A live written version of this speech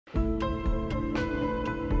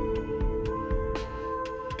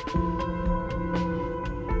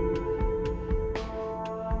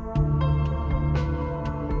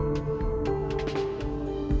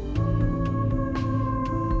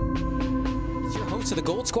to the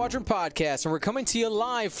Gold Squadron podcast, and we're coming to you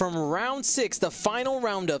live from round 6, the final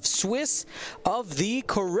round of Swiss of the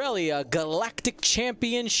Corellia Galactic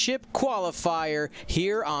Championship qualifier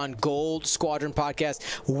here on Gold Squadron podcast.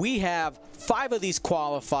 We have 5 of these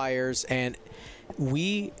qualifiers, and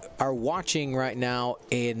we are watching right now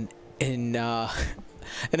in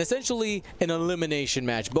essentially an elimination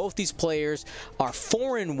match. Both these players are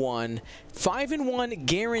 4-1. 5-1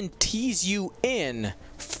 guarantees you in.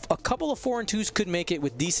 A couple of 4-2s could make it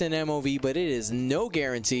with decent MOV, but it is no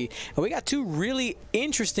guarantee. And we got 2 really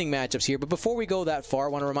interesting matchups here. But before we go that far, I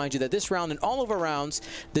want to remind you that this round and all of our rounds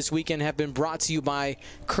this weekend have been brought to you by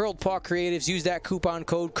Curled Paw Creatives. Use that coupon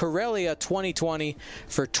code Corellia 2020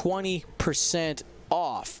 for 20%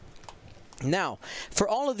 off. Now, for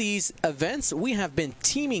all of these events, we have been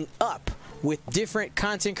teaming up with different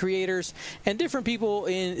content creators and different people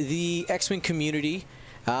in the X-Wing community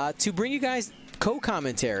to bring you guys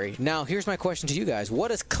co-commentary. Now, here's my question to you guys. What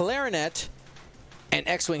does Clarinet and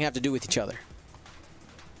X-Wing have to do with each other?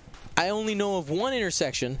 I only know of one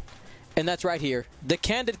intersection, and that's right here. The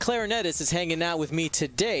Candid Clarinetist is hanging out with me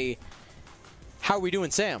today. How are we doing,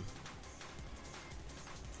 Sam?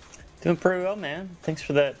 Doing pretty well, man. Thanks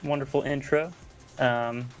for that wonderful intro.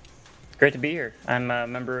 Great to be here. I'm a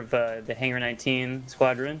member of the Hangar 19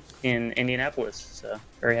 Squadron in Indianapolis, so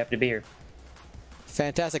very happy to be here.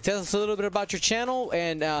 Fantastic. Tell us a little bit about your channel,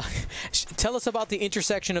 and tell us about the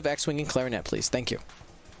intersection of X-Wing and Clarinet, please. Thank you.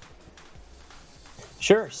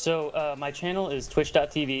 Sure. So my channel is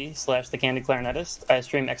twitch.tv/The Candid Clarinetist. I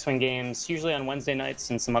stream X-Wing games usually on Wednesday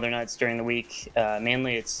nights and some other nights during the week.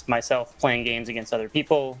 Mainly it's myself playing games against other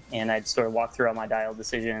people, and I sort of walk through all my dial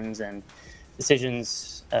decisions and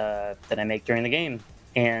decisions that I make during the game.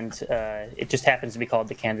 And it just happens to be called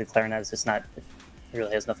The Candid Clarinetist. It's not... It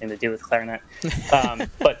really has nothing to do with clarinet.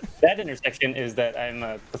 But that intersection is that I'm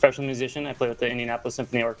a professional musician. I play with the Indianapolis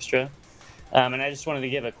Symphony Orchestra. And I just wanted to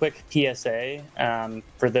give a quick PSA.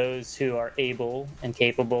 For those who are able and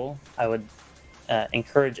capable, I would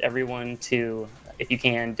encourage everyone to, if you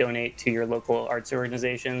can, donate to your local arts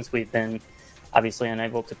organizations. We've been obviously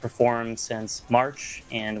unable to perform since March,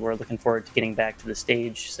 and we're looking forward to getting back to the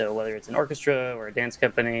stage. So whether it's an orchestra or a dance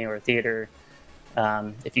company or a theater,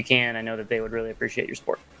 if you can, I know that they would really appreciate your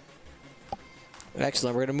support.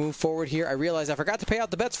 Excellent. We're going to move forward here. I realized I forgot to pay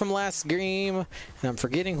out the bets from last game, and I'm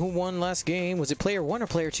forgetting who won last game. Was it player 1 or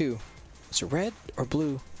player 2? Was it red or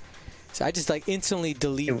blue? So I just like instantly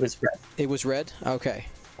delete. It was red. It was red? Okay.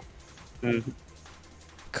 Mm-hmm.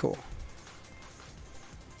 Cool.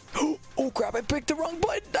 Oh crap, I picked the wrong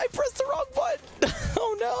button. I pressed the wrong button.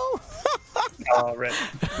 Oh no. Oh, red.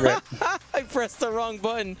 I pressed the wrong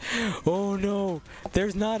button. Oh no.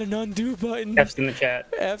 There's not an undo button. F's in the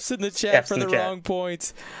chat. F's in the chat for the wrong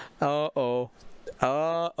points. Uh-oh.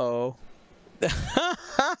 Uh-oh.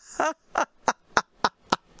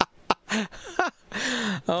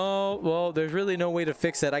 Oh, well, there's really no way to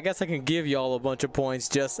fix that. I guess I can give y'all a bunch of points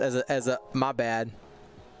just as a my bad.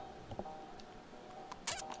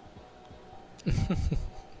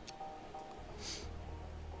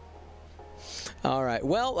 All right.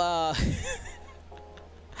 Well,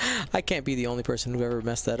 I can't be the only person who ever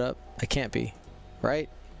messed that up. I can't be, right?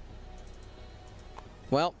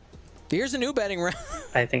 Well, here's a new betting round.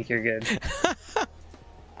 I think you're good.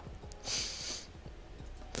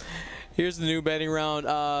 Here's the new betting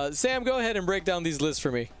round. Sam, go ahead and break down these lists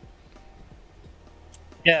for me.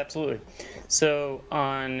 Yeah, absolutely. So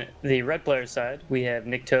on the red player side, we have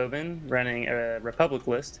Nick Tobin running a Republic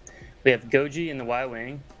list. We have Goji in the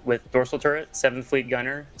Y-Wing with dorsal turret, 7th Fleet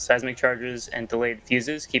gunner, seismic charges, and delayed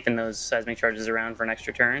fuses, keeping those seismic charges around for an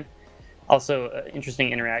extra turn. Also,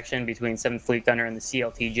 interesting interaction between 7th Fleet gunner and the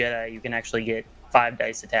CLT Jedi. You can actually get 5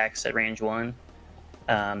 dice attacks at range 1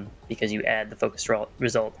 because you add the focus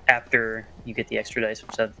result after you get the extra dice from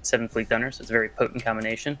 7th Fleet gunner, so it's a very potent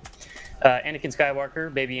combination. Anakin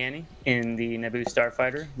Skywalker, Baby Annie, in the Naboo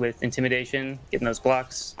Starfighter with Intimidation, getting those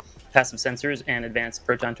blocks, passive sensors, and advanced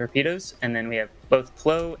proton torpedoes. And then we have both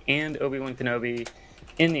Plo and Obi-Wan Kenobi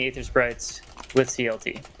in the Aether Sprites with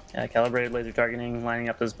CLT. Calibrated laser targeting, lining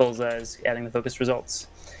up those bullseyes, adding the focus results.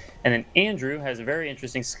 And then Andrew has a very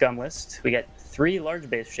interesting scum list. We got 3 large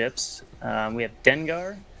base ships. We have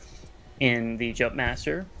Dengar in the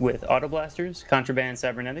Jumpmaster with Auto Blasters, Contraband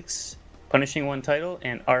Cybernetics, Punishing 1 title,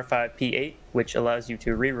 and R5P8, which allows you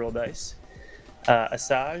to reroll dice.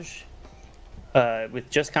 Asajj with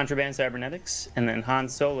just Contraband Cybernetics, and then Han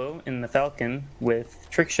Solo in the Falcon with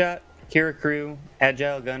Trickshot, Kira Crew,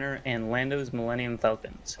 Agile Gunner, and Lando's Millennium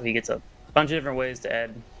Falcon. So he gets a bunch of different ways to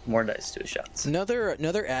add more dice to his shots.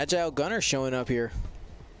 Another Agile Gunner showing up here.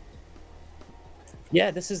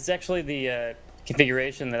 Yeah, this is actually the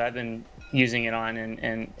configuration that I've been using it on,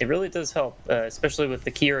 and it really does help, especially with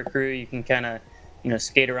the Kira crew. You can kind of,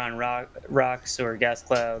 skate around rocks or gas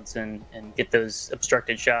clouds and get those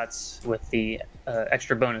obstructed shots with the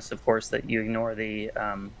extra bonus, of course, that you ignore the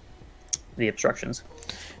obstructions.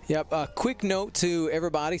 Yep. Quick note to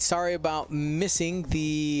everybody. Sorry about missing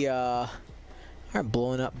the. All right,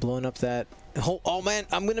 blowing up that. Oh man,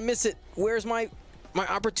 I'm gonna miss it. Where's my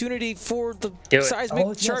opportunity for the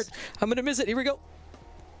seismic chart? Yes. I'm gonna miss it. Here we go.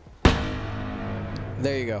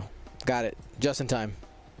 There you go. Got it. Just in time.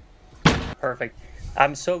 Perfect.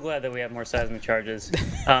 I'm so glad that we have more seismic charges.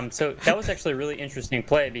 So that was actually a really interesting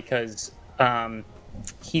play because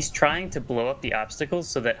he's trying to blow up the obstacles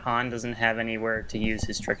so that Han doesn't have anywhere to use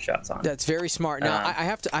his trick shots on. That's very smart. Now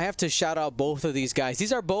I have to shout out both of these guys.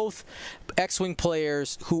 These are both X-Wing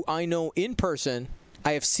players who I know in person.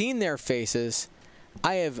 I have seen their faces.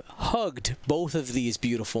 I have hugged both of these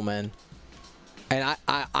beautiful men. And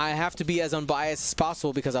I have to be as unbiased as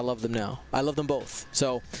possible because I love them now. I love them both.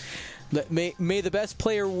 So may the best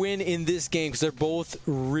player win in this game because they're both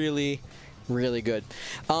really, really good.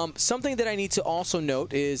 Something that I need to also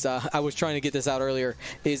note is, I was trying to get this out earlier,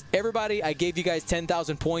 is everybody, I gave you guys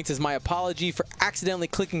 10,000 points as my apology for accidentally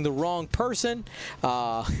clicking the wrong person.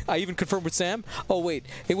 I even confirmed with Sam. Oh wait,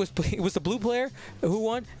 it was the blue player who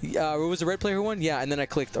won? Or was the red player who won? Yeah, and then I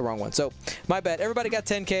clicked the wrong one. So my bad. Everybody got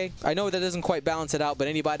 10K. I know that doesn't quite balance it out, but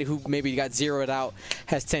anybody who maybe got zeroed out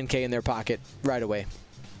has 10K in their pocket right away.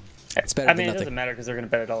 It's better than nothing. It doesn't matter because they're going to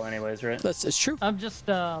bet it all anyways, right? It's true. I'm just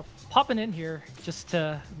popping in here just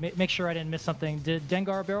to make sure I didn't miss something. Did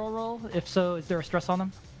Dengar barrel roll? If so, is there a stress on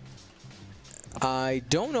them? I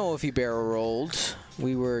don't know if he barrel rolled.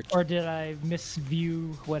 Or did I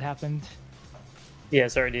misview what happened? Yeah,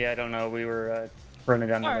 sorry, D. I don't know. We were running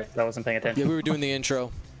down numbers. I wasn't paying attention. Yeah, we were doing the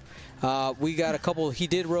intro. We got a couple. He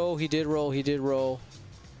did roll. He did roll. He did roll.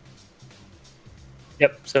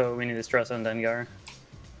 Yep. So we need to stress on Dengar.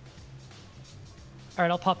 All right,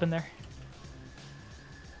 I'll pop in there.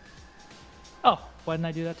 Oh, why didn't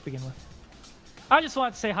I do that to begin with? I just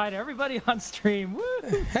want to say hi to everybody on stream. Woo!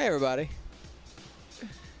 Hey, everybody.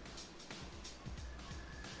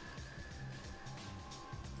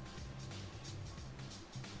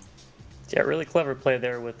 Yeah, really clever play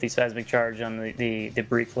there with the seismic charge on the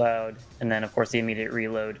debris cloud, and then, of course, the immediate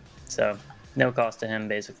reload. So no cost to him,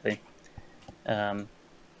 basically.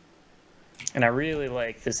 And I really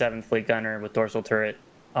like the 7th Fleet Gunner with dorsal turret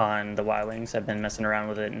on the Y-Wings. I've been messing around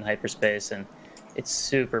with it in hyperspace, and it's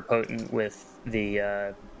super potent with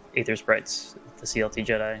the Aether Sprites, the CLT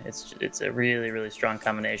Jedi. It's a really, really strong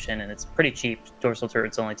combination, and it's pretty cheap. Dorsal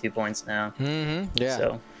turret's only 2 points now. Mm-hmm. Yeah.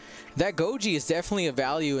 So that Goji is definitely a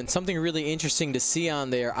value and something really interesting to see on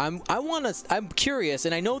there. I'm curious,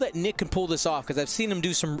 and I know that Nick can pull this off because I've seen him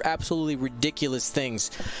do some absolutely ridiculous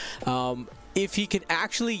things. If he can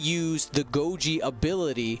actually use the Goji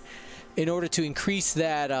ability in order to increase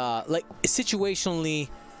that, like situationally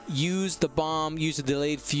use the bomb, use the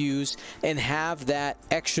delayed fuse, and have that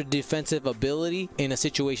extra defensive ability in a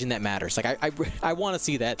situation that matters. Like I want to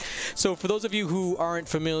see that. So for those of you who aren't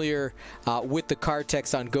familiar with the card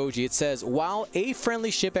text on Goji, it says, while a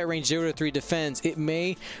friendly ship at range 0 to 3 defends, it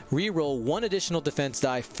may reroll 1 additional defense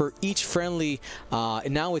die for each friendly.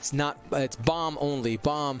 Now it's bomb only,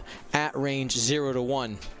 bomb at range 0 to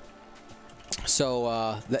 1.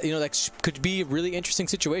 So that could be a really interesting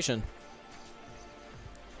situation.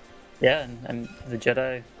 yeah, and the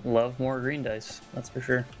Jedi love more green dice. That's for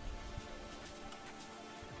sure.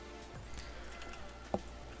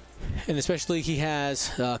 And especially he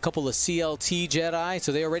has a couple of CLT Jedi,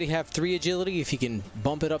 so they already have 3 agility. If he can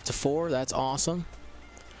bump it up to 4, that's awesome.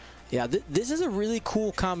 Yeah, this is a really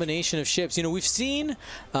cool combination of ships. You know, we've seen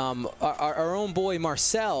our own boy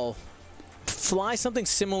Marcel fly something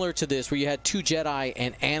similar to this, where you had 2 Jedi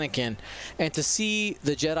and Anakin, and to see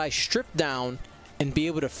the Jedi stripped down and be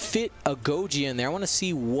able to fit a Goji in there. I want to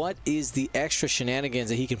see what is the extra shenanigans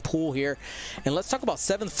that he can pull here. And let's talk about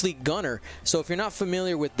 7th Fleet Gunner. So if you're not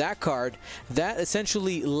familiar with that card, that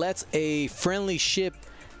essentially lets a friendly ship,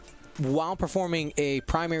 while performing a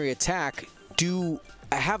primary attack,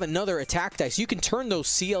 have another attack dice. You can turn those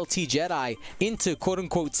CLT Jedi into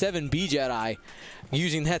quote-unquote 7B Jedi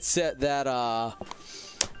using that 7th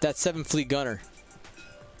Fleet Gunner.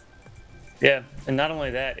 Yeah, and not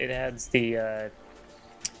only that, it adds the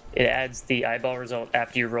eyeball result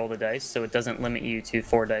after you roll the dice, so it doesn't limit you to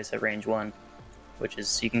 4 dice at range 1, which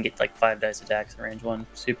is, you can get like 5 dice attacks at range 1.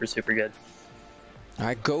 Super, super good. All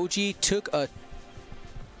right, Goji took a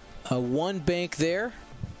 1 bank there.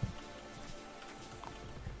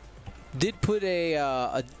 Did put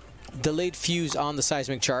a delayed fuse on the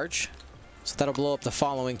seismic charge. So that'll blow up the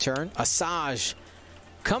following turn. Asajj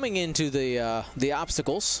coming into the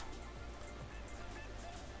obstacles.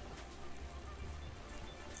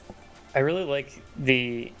 I really like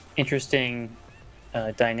the interesting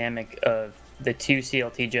dynamic of the 2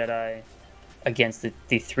 CLT Jedi against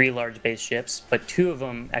the 3 large base ships, but 2 of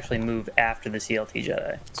them actually move after the CLT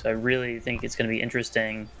Jedi. So I really think it's going to be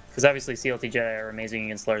interesting, because obviously CLT Jedi are amazing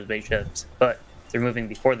against large base ships, but if they're moving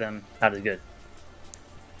before them, not as good.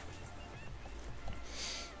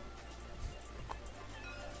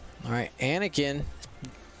 All right, Anakin,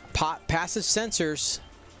 passive sensors.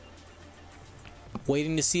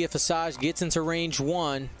 Waiting to see if Asajj gets into range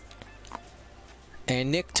 1.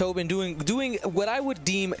 And Nick Tobin doing what I would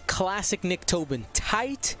deem classic Nick Tobin.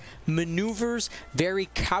 Tight maneuvers, very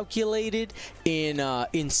calculated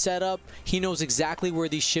in setup. He knows exactly where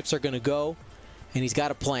these ships are going to go, and he's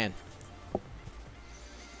got a plan.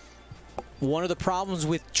 One of the problems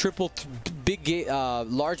with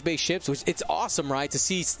large base ships, which it's awesome, right, to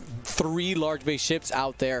see 3 large base ships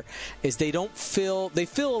out there, is they fill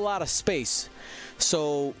a lot of space.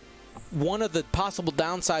 So one of the possible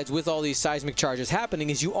downsides with all these seismic charges happening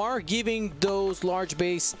is you are giving those large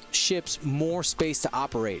base ships more space to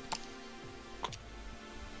operate.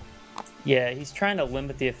 Yeah, he's trying to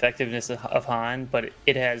limit the effectiveness of Han, but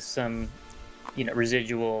it has some,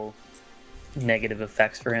 residual negative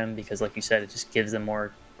effects for him because, like you said, it just gives them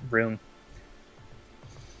more room.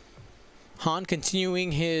 Han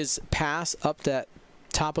continuing his pass up that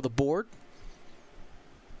top of the board.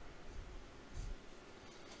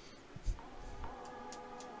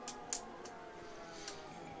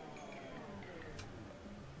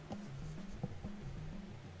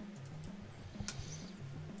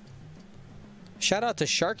 Shout out to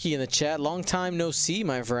Sharky in the chat. Long time no see,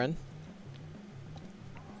 my friend.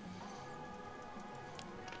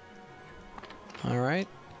 All right.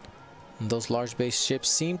 And those large base ships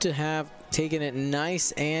seem to have taken it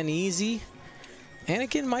nice and easy.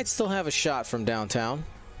 Anakin might still have a shot from downtown.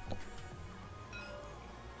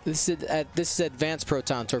 This is advanced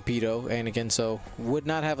proton torpedo, Anakin, so would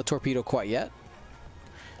not have a torpedo quite yet.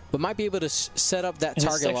 But might be able to set up that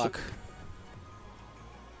target lock.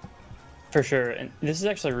 For sure. And this is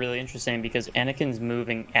actually really interesting because Anakin's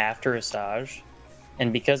moving after Asajj,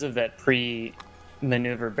 and because of that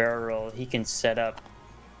pre-maneuver barrel roll, he can set up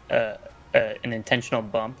an intentional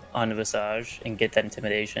bump onto Asajj and get that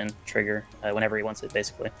intimidation trigger whenever he wants it,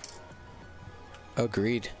 basically.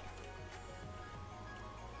 Agreed.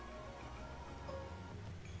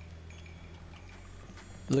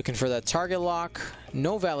 Looking for that target lock.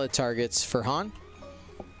 No valid targets for Han.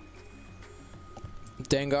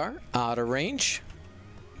 Dengar out of range.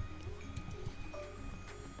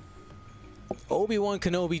 Obi-Wan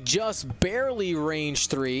Kenobi just barely range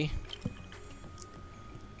 3.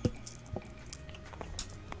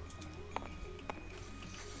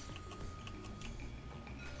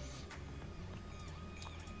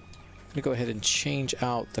 I'm gonna go ahead and change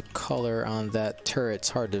out the color on that turret. It's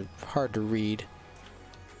hard to read.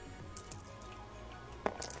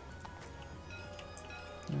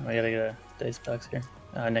 I gotta get a dice box here.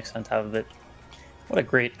 Next on top of it. What a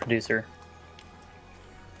great producer.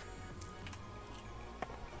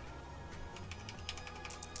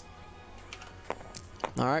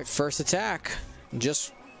 All right, first attack.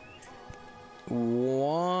 Just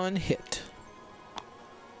 1 hit.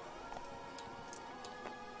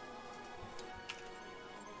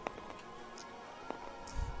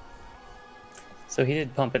 So he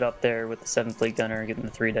did pump it up there with the 7th Fleet Gunner, getting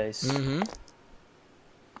the 3 dice. Mm-hmm.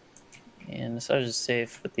 And Asajj is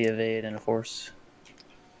safe with the evade and a force.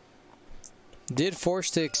 Did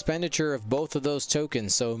force the expenditure of both of those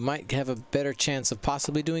tokens, so might have a better chance of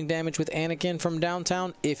possibly doing damage with Anakin from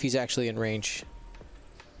downtown if he's actually in range.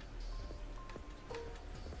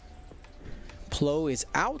 Plo is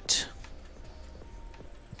out.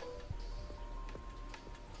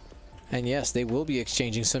 And yes, they will be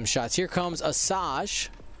exchanging some shots. Here comes Asajj.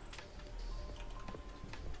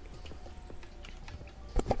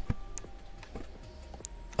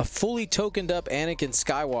 A fully tokened up Anakin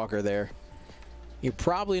Skywalker there. You're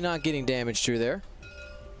probably not getting damage through there.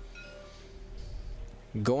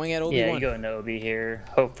 Going at Obi-Wan. Yeah, you go into Obi here.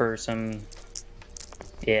 Hope for some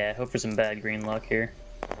bad green luck here.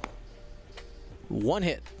 1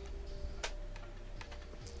 hit.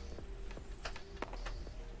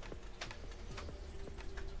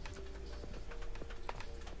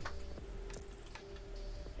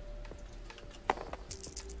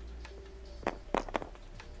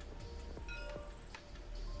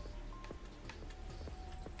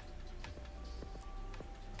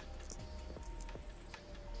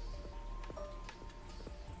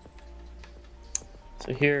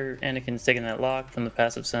 So here, Anakin's taking that lock from the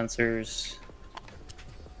passive sensors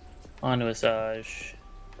onto Asajj.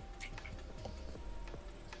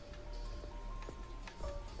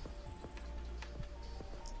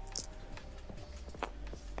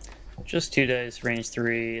 Just 2 dice, range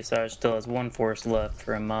 3. Asajj still has 1 force left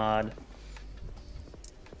for a mod.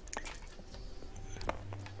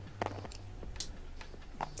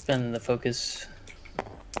 Spending the focus.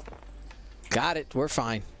 Got it. We're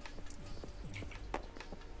fine.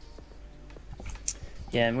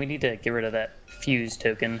 Yeah, and we need to get rid of that fuse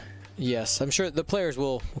token. Yes, I'm sure the players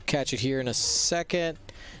will catch it here in a second.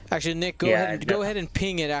 Actually, Nick, go ahead and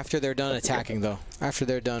ping it after they're done attacking, though. After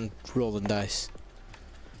they're done rolling dice.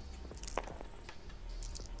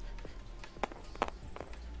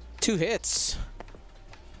 Two hits.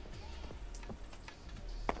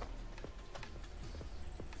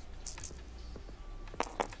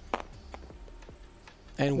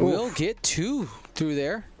 And we'll get 2 through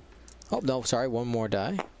there. Oh, no, sorry, 1 more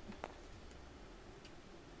die.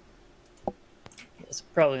 It's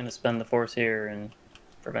probably going to spend the force here and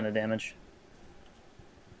prevent a damage.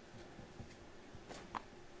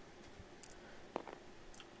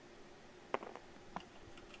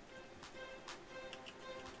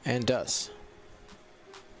 And does.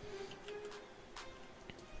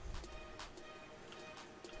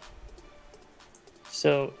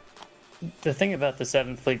 So, the thing about the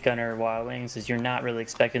 7th Fleet Gunner Y Wings is you're not really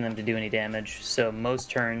expecting them to do any damage. So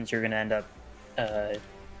most turns you're going to end up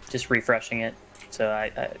just refreshing it. So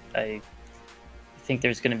I think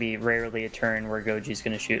there's going to be rarely a turn where Goji's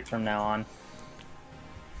going to shoot from now on.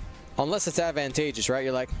 Unless it's advantageous, right?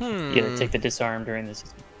 You're like, You got to take the disarm during this.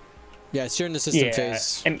 Yeah, it's during the system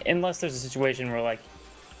phase. Unless there's a situation where like,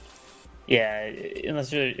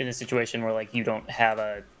 unless you're in a situation where like you don't have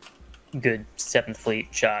a good 7th Fleet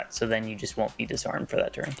shot, so then you just won't be disarmed for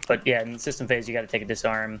that turn. But yeah, in the system phase, you got to take a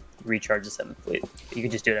disarm, recharge the 7th Fleet. You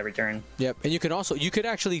can just do it every turn. Yep, and you could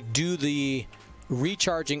actually do the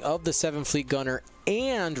recharging of the 7th Fleet Gunner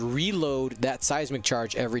and reload that seismic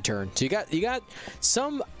charge every turn. So you got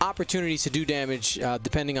some opportunities to do damage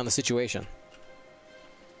depending on the situation.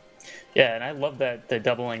 Yeah, and I love that the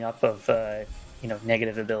doubling up of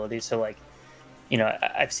negative abilities. So like,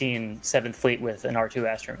 I've seen 7th Fleet with an R2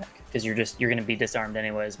 astromech because you're going to be disarmed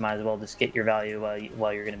anyways. Might as well just get your value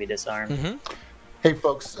while you're going to be disarmed. Mm-hmm. Hey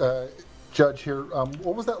folks, Judge here.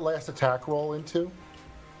 What was that last attack roll into?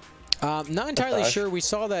 Not entirely sure. We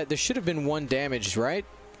saw that there should have been 1 damage, right?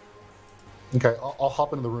 Okay, I'll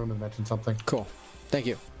hop into the room and mention something. Cool. Thank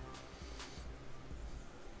you.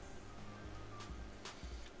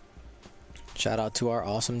 Shout out to our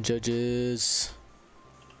awesome judges.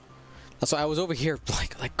 So I was over here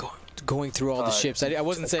like going through all the ships. I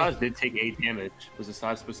wasn't saying. Asajj did take 8 damage. Was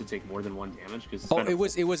Asajj supposed to take more than 1 damage?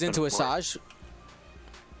 It was into Asajj.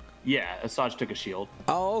 Yeah, Asajj took a shield.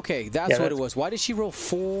 Oh, okay, that's what it was. Why did she roll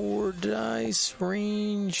 4 dice?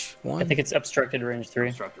 Range 1. I think it's obstructed range 3.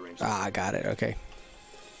 Obstructed range 3. Ah, I got it. Okay.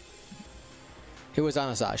 It was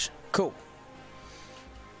on Asajj. Cool.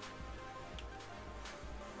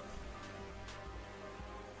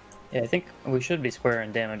 Yeah, I think we should be square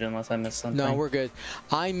in damage unless I missed something. No, we're good.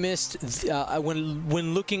 I missed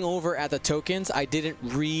when looking over at the tokens. I didn't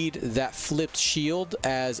read that flipped shield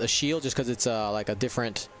as a shield just because it's like a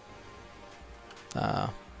different,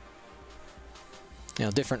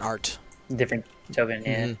 different art. Different token,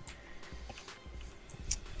 yeah. Mm-hmm.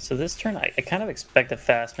 So this turn, I kind of expect a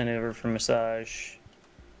fast maneuver from Asajj,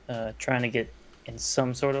 trying to get in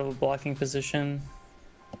some sort of a blocking position.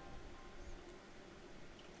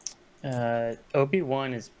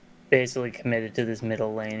 OB1 is basically committed to this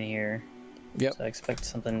middle lane here. Yep. So I expect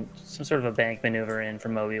some sort of a bank maneuver in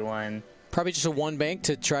from OB1. Probably just a 1 bank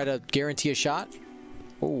to try to guarantee a shot.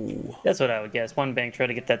 Ooh. That's what I would guess. 1 bank, try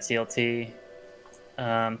to get that CLT.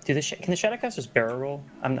 Can the Shadowcasters barrel roll?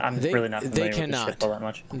 I'm really not familiar with the ship all that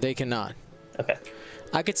much. They cannot. Okay.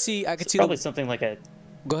 I could see probably something like a.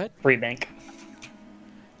 Go ahead. 3 bank.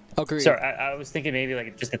 Agreed. Sorry, I was thinking maybe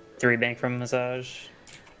like just a 3 bank from Asajj.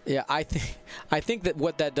 Yeah, I think that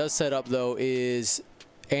what that does set up though is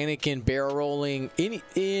Anakin barrel rolling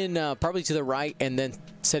in probably to the right and then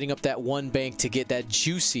setting up that 1 bank to get that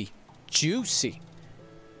juicy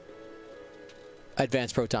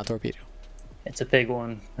advanced proton torpedo. It's a big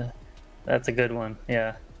one. That's a good one.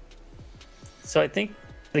 Yeah. So I think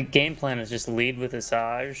the game plan is just lead with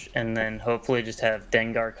Asajj and then hopefully just have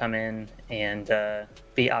Dengar come in and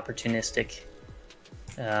be opportunistic.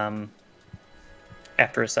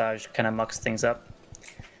 After Asajj kind of mucks things up.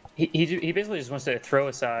 He basically just wants to throw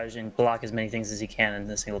Asajj and block as many things as he can in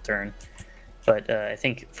a single turn. But I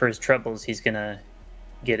think for his troubles, he's going to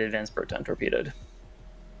get advanced proton torpedoed.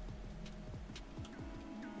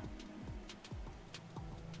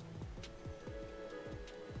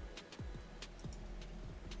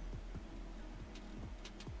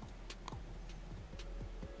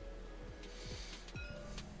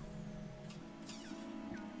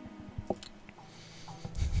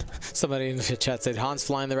 Somebody in the chat said Han's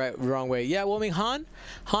flying the wrong way. Yeah, well, I mean, Han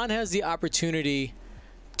has the opportunity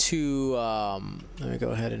to, let me go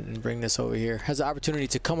ahead and bring this over here. Has the opportunity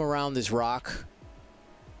to come around this rock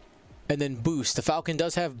and then boost. The Falcon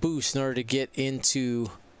does have boost in order to get into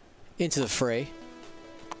the fray.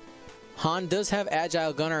 Han does have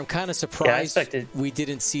Agile Gunner. I'm kind of surprised we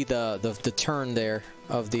didn't see the turn there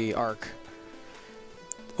of the arc.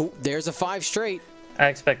 Oh, there's a 5 straight. I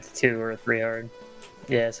expected 2 or 3 hard.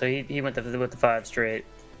 Yeah, so he went with the 5 straight.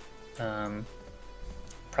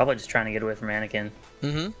 Probably just trying to get away from Anakin.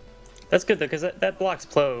 Mm-hmm. That's good though, because that blocks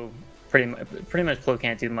Plo. Pretty much Plo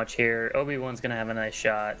can't do much here. Obi-Wan's gonna have a nice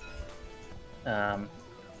shot. I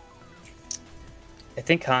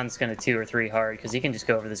think Han's going to 2 or 3 hard because he can just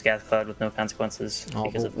go over this gas cloud with no consequences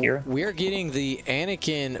because of Kira. We're getting the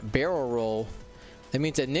Anakin barrel roll. That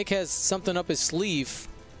means that Nick has something up his sleeve.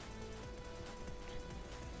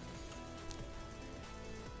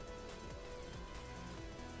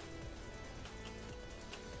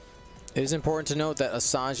 It is important to note that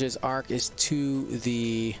Asajj's arc is to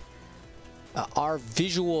the our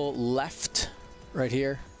visual left right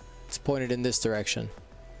here. It's pointed in this direction.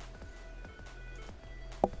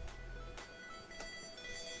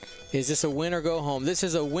 Is this a win or go home? This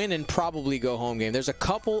is a win and probably go home game. There's a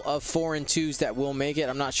couple of 4 and 2s that will make it.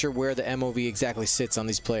 I'm not sure where the MOV exactly sits on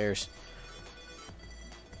these players.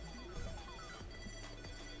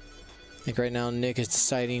 I think right now Nick is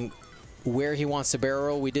deciding where he wants to barrel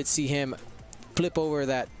roll. We did see him flip over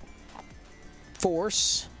that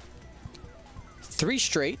force. 3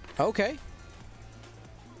 straight. Okay.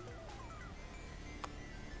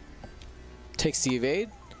 Takes the evade.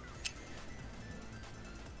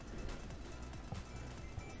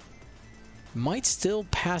 Might still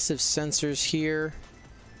passive sensors here,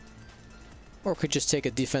 or could just take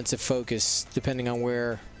a defensive focus depending on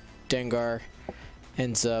where Dengar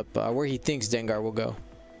ends up, where he thinks Dengar will go.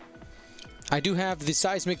 I do have the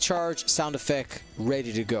seismic charge sound effect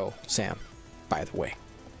ready to go, Sam, by the way.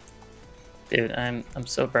 Dude, I'm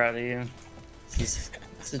so proud of you. This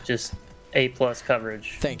is just A+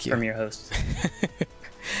 coverage. Thank you from your host.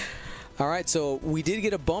 All right, so we did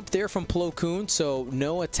get a bump there from Plo Koon, so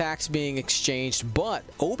no attacks being exchanged, but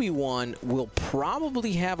Obi-Wan will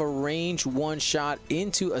probably have a range 1 shot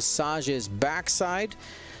into Asajj's backside.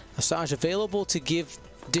 Asajj available to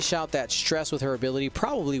dish out that stress with her ability.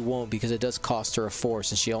 Probably won't because it does cost her a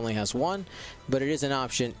force and she only has 1, but it is an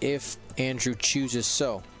option if Andrew chooses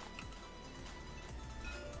so.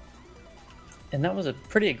 And that was a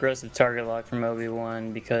pretty aggressive target lock from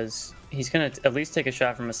Obi-Wan because he's going to at least take a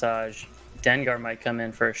shot from Asajj. Dengar might come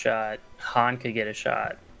in for a shot. Han could get a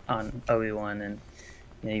shot on Obi-Wan, and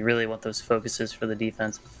you really want those focuses for the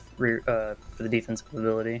defensive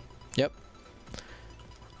ability. Yep.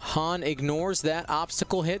 Han ignores that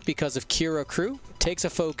obstacle hit because of Kira Crew. Takes a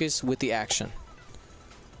focus with the action.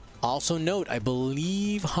 Also note, I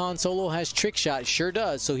believe Han Solo has trick shot. Sure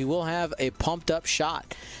does. So he will have a pumped up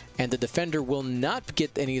shot. And the defender will not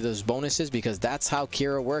get any of those bonuses because that's how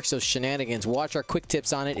Kira works, those shenanigans. Watch our quick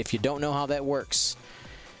tips on it if you don't know how that works.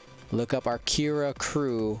 Look up our Kira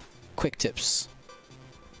Crew quick tips.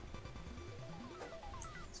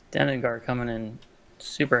 Dengar coming in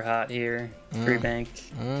super hot here. Free bank.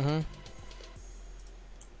 Mm-hmm.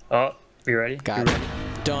 Oh, you ready? Got it.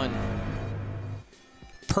 Done.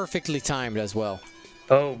 Perfectly timed as well.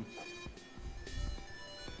 Boom.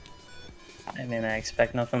 I mean, I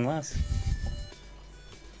expect nothing less.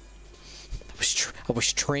 I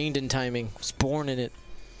was trained in timing. I was born in it.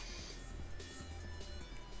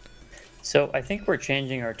 So I think we're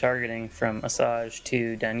changing our targeting from Asajj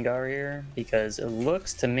to Dengar here because it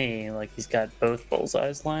looks to me like he's got both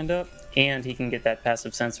bullseyes lined up and he can get that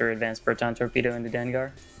passive sensor advanced proton torpedo into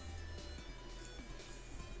Dengar.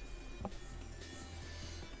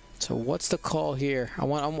 So what's the call here?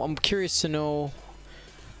 I'm curious to know.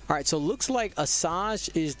 All right, so it looks like Asajj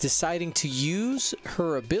is deciding to use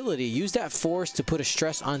her ability, use that force to put a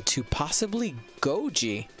stress onto possibly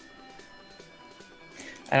Goji.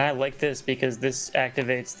 And I like this because this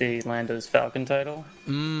activates the Lando's Falcon title.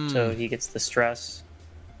 So he gets the stress,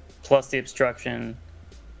 plus the obstruction,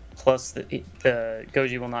 plus the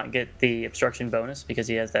Goji will not get the obstruction bonus because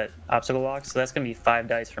he has that obstacle lock. So that's going to be 5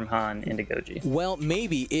 dice from Han into Goji. Well,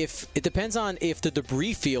 maybe if it depends on if the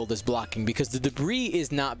debris field is blocking because the debris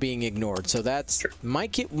is not being ignored. So that's True.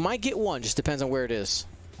 might get 1. Just depends on where it is.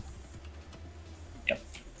 Yep.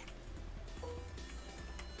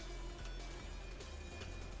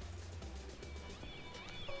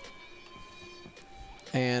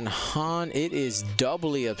 And Han, it is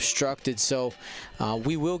doubly obstructed, so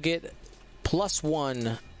we will get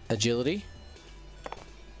 +1 agility.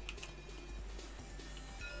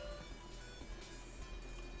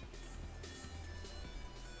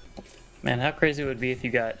 Man, how crazy would it be if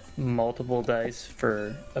you got multiple dice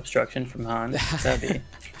for obstruction from Han? That'd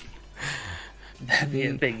be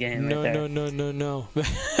a big game No, right there. no.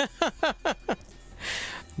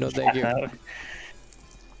 No, thank you.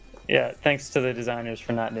 Yeah, thanks to the designers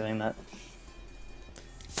for not doing that.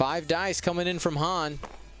 5 dice coming in from Han.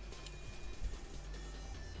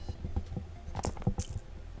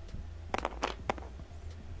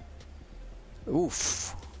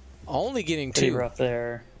 Oof. Only getting Pretty 2. rough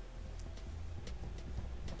there.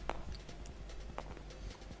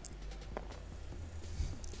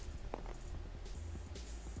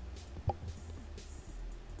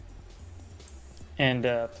 And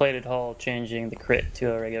plated hull changing the crit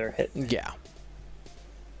to a regular hit. Yeah.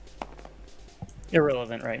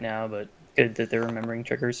 Irrelevant right now, but good that they're remembering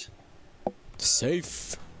triggers.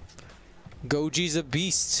 Safe. Goji's a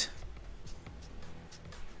beast.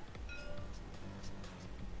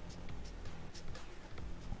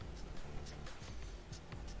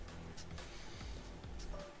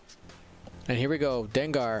 And here we go,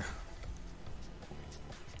 Dengar.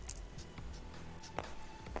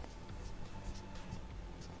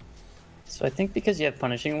 So I think because you have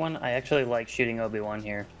punishing one, I actually like shooting Obi-Wan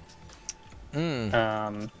here.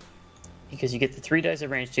 Because you get the 3 dice at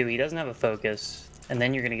range 2, he doesn't have a focus, and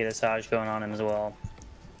then you're going to get a Saj going on him as well.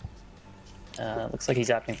 Looks like he's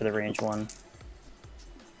opting for the range 1.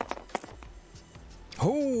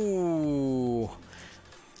 Ooh.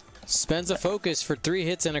 Spends a focus for 3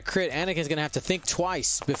 hits and a crit. Anakin's going to have to think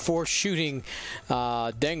twice before shooting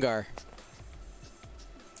Dengar.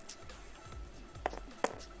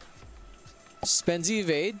 Spends the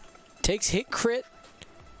evade. Takes hit crit.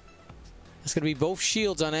 It's going to be both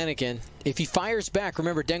shields on Anakin. If he fires back,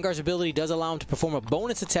 remember Dengar's ability does allow him to perform a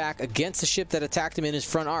bonus attack against the ship that attacked him in his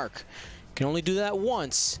front arc. Can only do that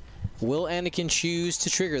once. Will Anakin choose to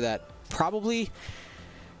trigger that? Probably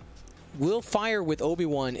will fire with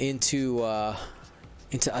Obi-Wan into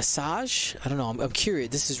Asajj. I don't know. I'm curious.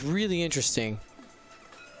 This is really interesting.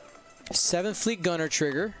 7th Fleet Gunner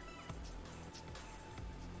trigger.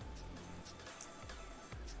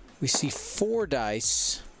 We see 4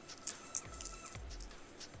 dice.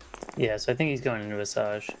 Yeah, so I think he's going into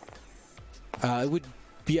Asajj. It would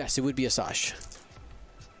be Asajj.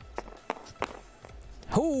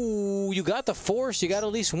 Oh, you got the Force. You got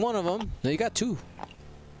at least one of them. No, you got 2.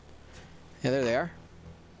 Yeah, there they are.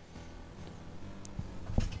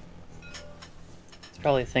 He's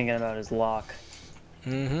probably thinking about his lock.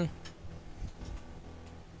 Mm-hmm.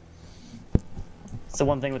 So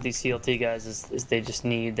one thing with these CLT guys is they just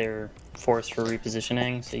need their force for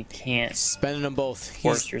repositioning, so you can't Spending them both.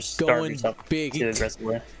 force He's your starve going yourself big. too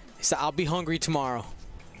aggressively. He said, I'll be hungry tomorrow.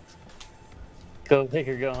 Go big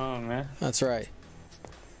or go home, man. That's right.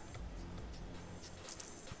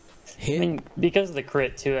 Hit. I mean, because of the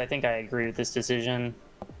crit too, I think I agree with this decision.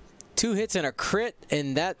 2 hits and a crit,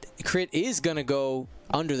 and that crit is going to go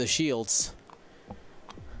under the shields.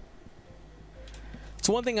 It's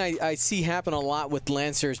one thing I see happen a lot with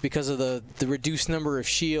Lancers because of the reduced number of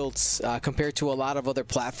shields compared to a lot of other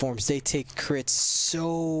platforms. They take crits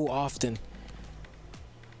so often.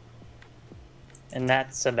 And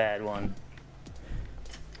that's a bad one.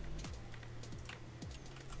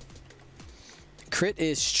 Crit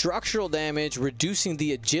is structural damage, reducing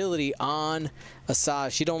the agility on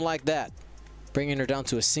Asajj. She don't like that. Bringing her down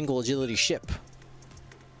to a single agility ship.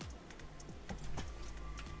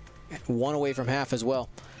 1 away from half as well.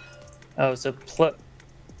 Oh, so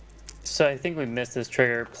I think we missed this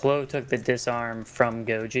trigger. Plo took the disarm from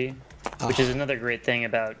Goji, which is another great thing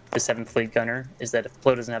about the 7th Fleet Gunner, is that if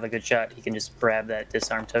Plo doesn't have a good shot, he can just grab that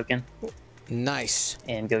disarm token. Nice.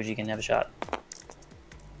 And Goji can have a shot.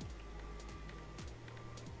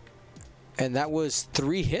 And that was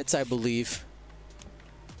 3 hits, I believe.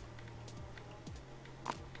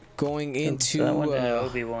 Going into So that went into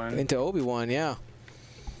Obi-Wan. Into Obi-Wan, yeah.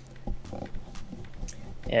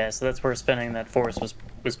 Yeah, so that's where spending that force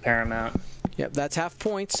was paramount. Yep, that's half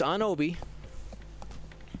points on Obi.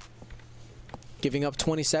 Giving up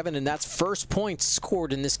 27, and that's first points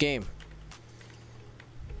scored in this game.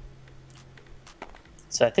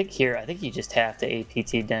 So I think you just have to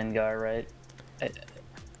APT Dengar, right?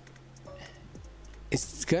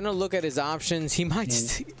 It's gonna look at his options. He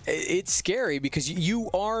might. It's scary because you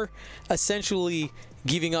are essentially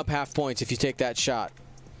giving up half points if you take that shot.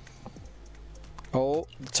 Oh,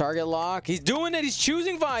 target lock. He's doing it. He's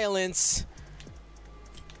choosing violence.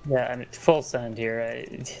 Yeah, I mean, full send here.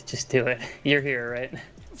 Just do it. You're here, right?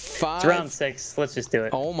 5. It's round 6. Let's just do it.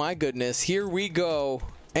 Oh my goodness. Here we go.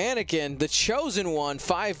 Anakin, the chosen one.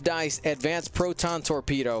 5 dice. Advanced proton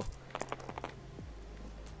torpedo.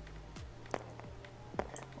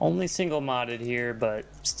 Only single modded here, but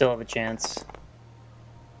still have a chance.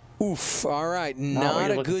 Oof. All right. Not what Not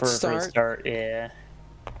you're a looking good for a start. start. Yeah.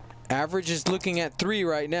 Average is looking at 3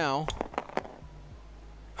 right now.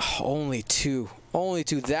 Only 2. Only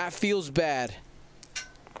 2. That feels bad.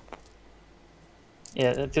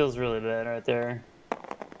 Yeah, that feels really bad right there.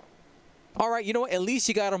 All right, you know what? At least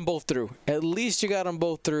you got them both through. At least you got them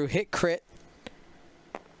both through. Hit crit.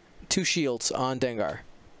 2 shields on Dengar.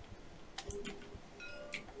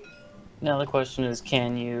 Now the question is,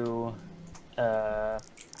 can you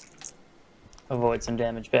avoid some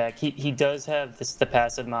damage back? He does have the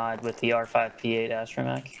passive mod with the R5P8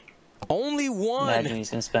 Astromech. Only 1. Imagine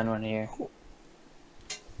he's gonna spend one here.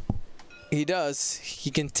 He does.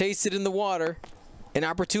 He can taste it in the water. An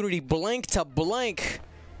opportunity blank to blank.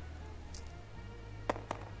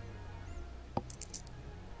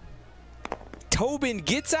 Tobin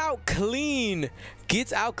gets out clean.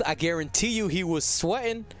 Gets out. I guarantee you he was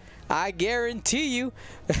sweating. I guarantee you.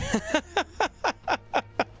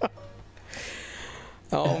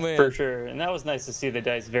 Oh, man. For sure. And that was nice to see the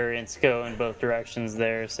dice variance go in both directions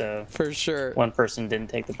there. So For sure. one person didn't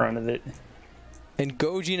take the brunt of it. And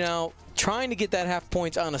Goji now trying to get that half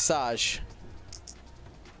point on Asajj.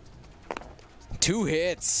 2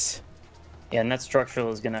 hits. Yeah, and that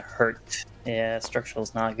structural is going to hurt. Yeah,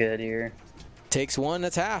 structural's not good here. Takes 1,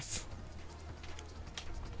 that's half.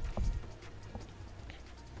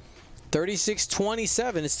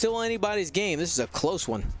 36-27. It's still anybody's game. This is a close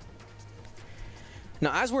one.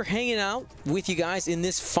 Now, as we're hanging out with you guys in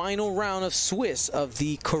this final round of Swiss of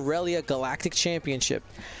the Corellia Galactic Championship,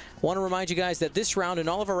 I want to remind you guys that this round and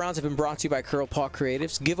all of our rounds have been brought to you by Curl Paw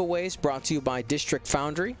Creatives. Giveaways brought to you by District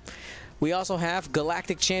Foundry. We also have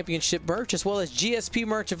Galactic Championship merch as well as GSP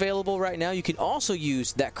merch available right now. You can also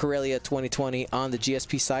use that Corellia 2020 on the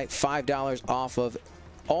GSP site. $5 off of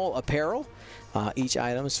all apparel. Each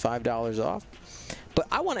item is $5 off. But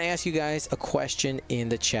I want to ask you guys a question in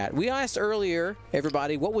the chat. We asked earlier,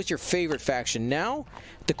 everybody, what was your favorite faction? Now,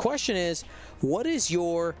 the question is, what is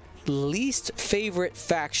your least favorite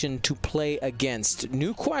faction to play against?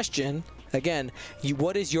 New question. Again,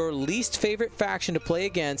 what is your least favorite faction to play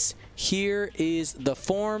against? Here is the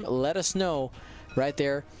form. Let us know right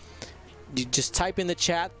there. You just type in the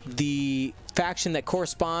chat the faction that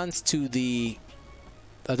corresponds to the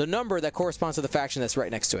number that corresponds to the faction that's right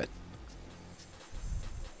next to it.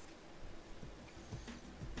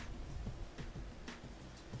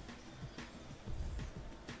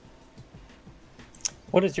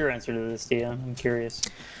 What is your answer to this, Dia? I'm curious.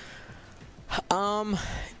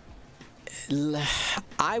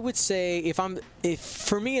 I would say if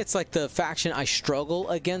for me it's like the faction I struggle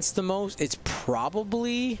against the most, it's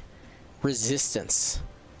probably Resistance.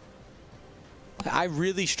 I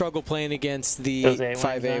really struggle playing against the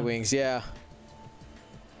 5 A-Wings, yeah.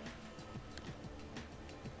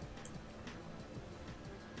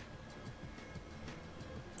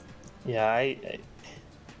 Yeah, I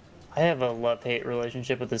have a love-hate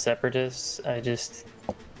relationship with the Separatists. I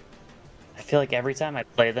feel like every time I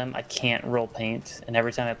play them, I can't roll paint, and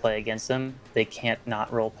every time I play against them, they can't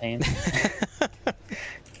not roll paint.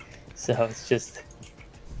 So it's just,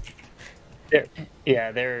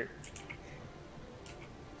 they're.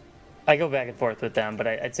 I go back and forth with them, but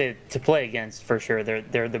I'd say to play against, for sure,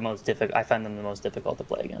 they're the most difficult. I find them the most difficult to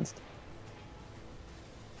play against.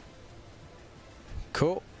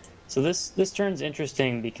 Cool. So this turns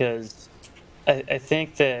interesting because I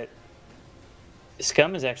think that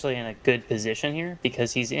Scum is actually in a good position here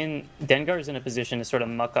because Dengar's in a position to sort of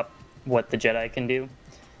muck up what the Jedi can do.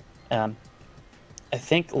 I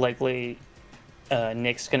think likely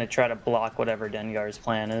Nick's going to try to block whatever Dengar's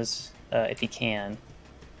plan is if he can.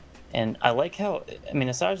 And I like how,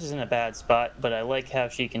 Asajj is in a bad spot, but I like how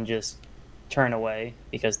she can just turn away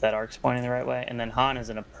because that arc's pointing the right way. And then Han is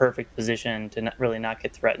in a perfect position to really not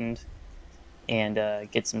get threatened and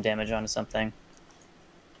get some damage onto something.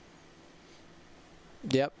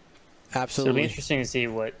 Yep, absolutely. So it'll be interesting to see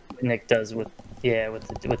what Nick does with the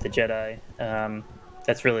Jedi.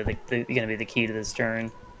 That's really going to be the key to this turn.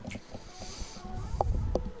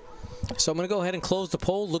 So I'm going to go ahead and close the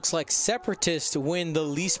poll. Looks like Separatists win the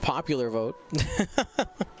least popular vote.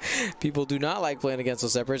 People do not like playing against the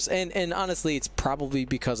Separatists. And honestly, it's probably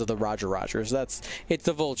because of the Roger Rogers. It's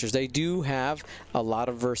the Vultures. They do have a lot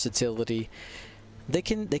of versatility. They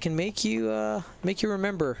can make you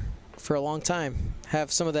remember for a long time.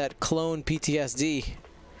 Have some of that clone PTSD.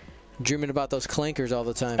 Dreaming about those clankers all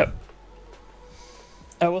the time.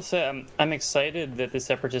 I will say I'm excited that the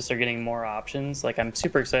Separatists are getting more options. Like, I'm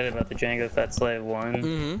super excited about the Jango Fett Slave 1.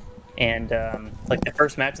 Mm-hmm. And like the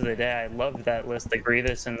first match of the day, I loved that list, the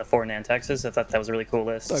Grievous and the 4 Nantexes. I thought that was a really cool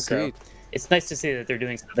list. Agreed. So it's nice to see that they're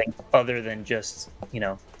doing something other than just, you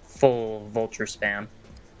know, full Vulture spam.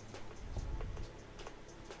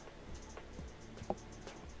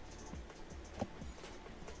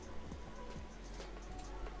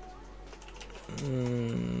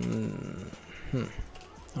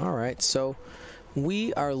 All right, so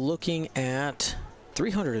we are looking at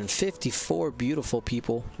 354 beautiful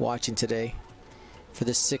people watching today for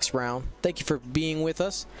this 6th round. Thank you for being with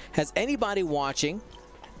us. Has anybody watching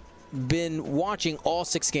been watching all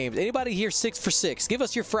 6 games? Anybody here 6 for 6? Give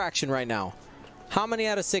us your fraction right now. How many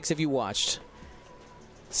out of 6 have you watched?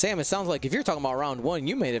 Sam, it sounds like if you're talking about round 1,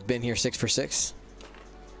 you may have been here 6 for 6.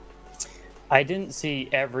 I didn't see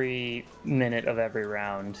every minute of every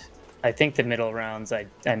round. I think the middle rounds I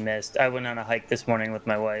missed. I went on a hike this morning with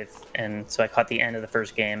my wife, and so I caught the end of the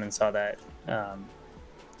first game and saw that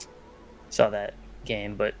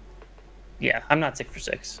game. But yeah, I'm not 6 for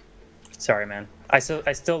 6. Sorry, man. I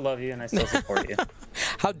still love you and I still support you.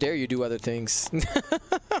 How dare you do other things?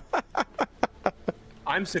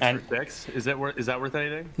 I'm 6 for 6. Is that worth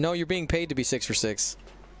anything? No, you're being paid to be 6 for 6.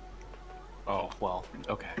 Oh well,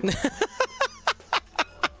 okay.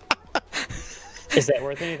 Is that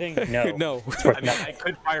worth anything? No. No. I mean, I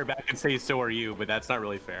could fire back and say so are you, but that's not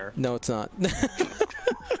really fair. No, it's not.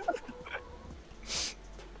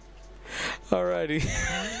 Alrighty.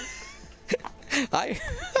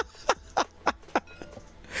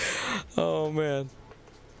 Oh man.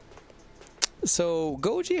 So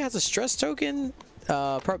Goji has a stress token.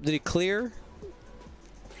 Did he clear?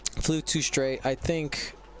 Flew 2 straight. I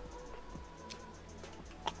think.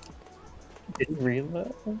 Did he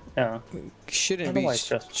reload? No. Shouldn't be.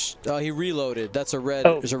 He reloaded. That's a red.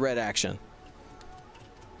 Oh. There's a red action.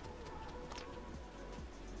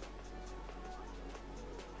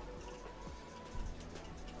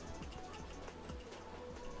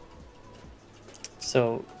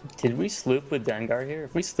 So, did we sloop with Dengar here?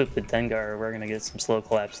 If we sloop with Dengar, we're gonna get some slow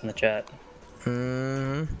collapse in the chat. It's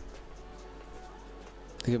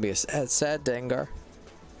gonna be a sad Dengar.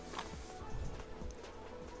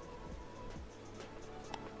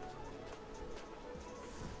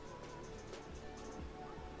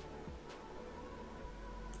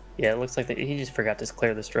 Yeah, it looks like he just forgot to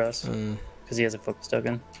clear the stress because he has a focus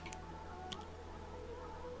token.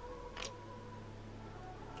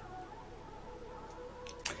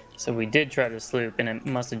 So we did try to sloop, and it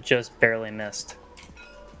must have just barely missed.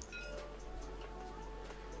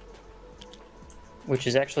 Which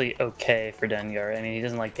is actually okay for Dengar. I mean, he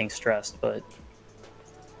doesn't like being stressed, but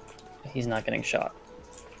he's not getting shot.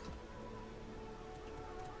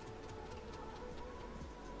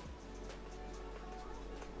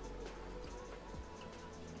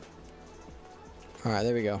 All right,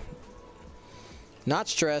 there we go. Not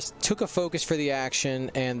stressed. Took a focus for the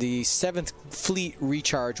action, and the 7th Fleet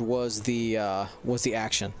recharge was the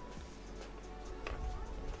action.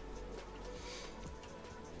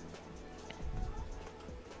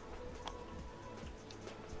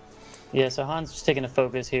 Yeah, so Han's just taking a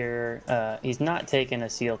focus here. He's not taking a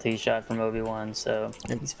CLT shot from Obi-Wan, so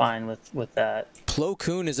he's fine with that. Plo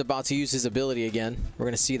Koon is about to use his ability again. We're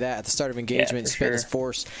going to see that at the start of engagement. Yeah, Spend his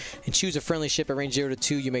force and choose a friendly ship at range 0 to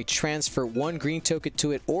 2. You may transfer 1 green token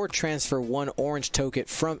to it or transfer 1 orange token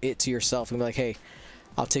from it to yourself and be like, hey,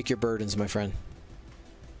 I'll take your burdens, my friend.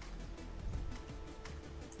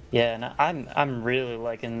 Yeah, and I'm really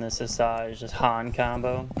liking this Asajj Han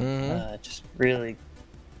combo. Just really,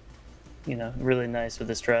 really nice with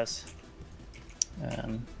the stress.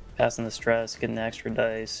 Passing the stress, getting the extra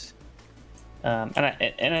dice.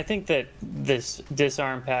 And I think that this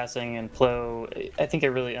disarm passing and Plo, I think it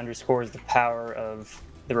really underscores the power of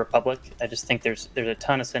the Republic. I just think there's a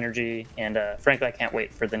ton of synergy, and frankly, I can't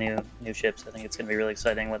wait for the new ships. I think it's going to be really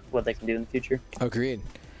exciting what they can do in the future. Agreed.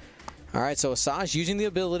 All right, so Asajj using the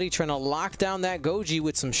ability, trying to lock down that Goji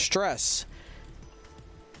with some stress.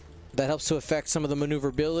 That helps to affect some of the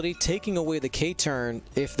maneuverability, taking away the K-turn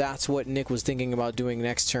if that's what Nick was thinking about doing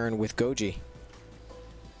next turn with Goji.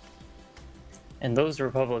 And those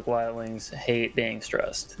Republic Y-Wings hate being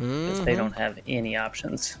stressed because they don't have any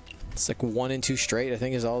options. It's like 1 and 2 straight, I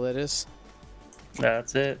think is all that is.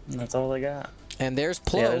 That's it. That's all they got. And there's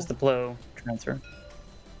Plo. Yeah, there's the Plo transfer.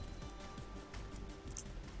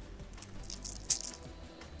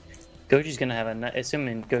 Goji's going to have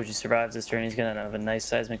assuming Goji survives this turn, he's going to have a nice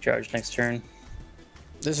seismic charge next turn.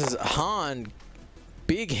 This is Han.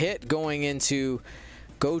 Big hit going into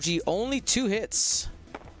Goji. Only 2 hits.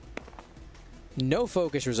 No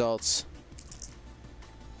focus results.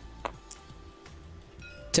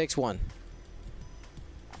 Takes 1.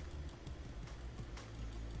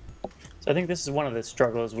 So I think this is one of the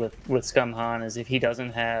struggles with Scum Han is if he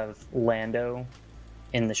doesn't have Lando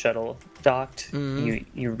in the shuttle docked, you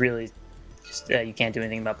really just you can't do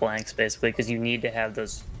anything about blanks basically because you need to have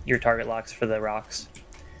your target locks for the rocks.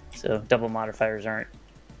 So double modifiers aren't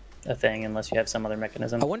a thing unless you have some other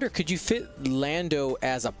mechanism. I wonder, could you fit Lando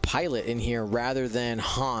as a pilot in here rather than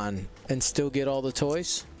Han and still get all the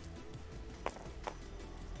toys?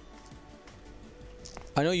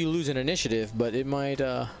 I know you lose an initiative, but it might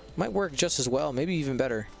work just as well, maybe even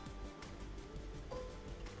better.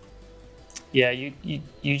 Yeah,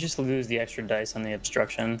 you just lose the extra dice on the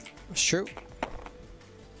obstruction. It's true.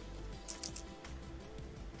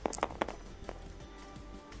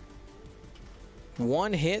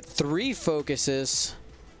 One hit, 3 focuses.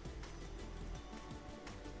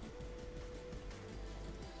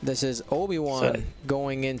 This is Obi-Wan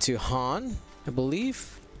going into Han, I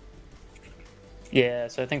believe. Yeah,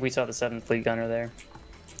 so I think we saw the 7th Fleet Gunner there.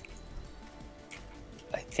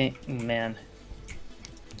 I think, man.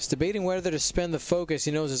 Just debating whether to spend the focus.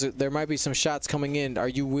 He knows there might be some shots coming in. Are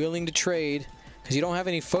you willing to trade? Because you don't have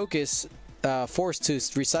any focus force to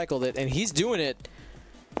recycle it, and he's doing it.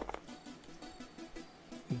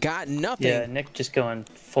 Got nothing. Yeah, Nick just going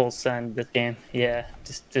full send this game. Yeah,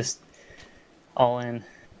 just all in.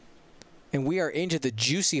 And we are into the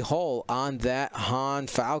juicy hole on that Han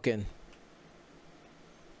Falcon.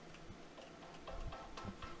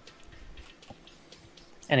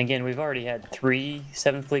 And again, we've already had 3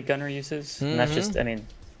 7th Fleet Gunner uses. And that's just, I mean,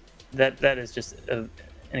 that is just an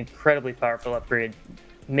incredibly powerful upgrade.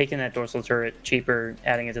 Making that dorsal turret cheaper,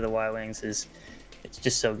 adding it to the Y-Wings it's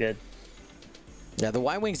just so good. Yeah, the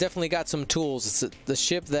Y-Wings definitely got some tools. It's the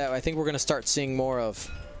ship that I think we're going to start seeing more of.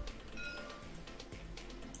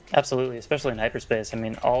 Absolutely, especially in hyperspace. I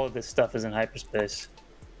mean, all of this stuff is in hyperspace.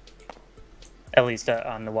 At least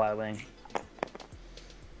on the Y-Wing.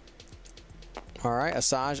 All right,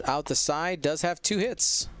 Asajj out the side. Does have 2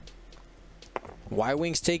 hits.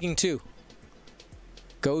 Y-Wings taking 2.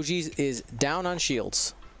 Goji is down on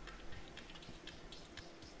shields.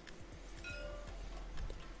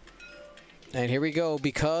 And here we go,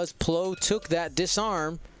 because Plo took that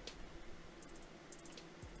disarm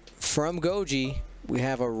from Goji, we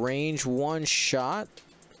have a range 1 shot.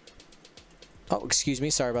 Oh, excuse me,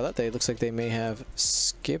 sorry about that. They looks like they may have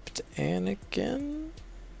skipped Anakin.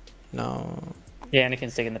 No. Yeah,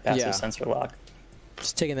 Anakin's taking the passive sensor lock.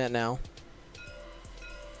 Just taking that now.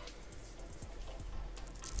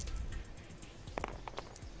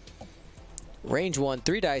 Range 1,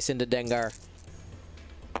 3 dice into Dengar.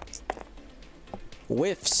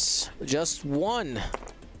 Whiffs, just 1.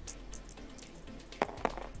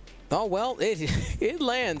 Oh well, it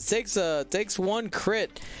lands. Takes 1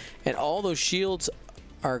 crit, and all those shields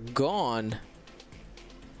are gone.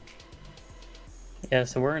 Yeah,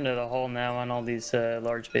 so we're into the hole now on all these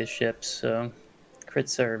large base ships. So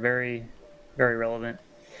crits are very, very relevant.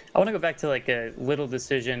 I want to go back to like a little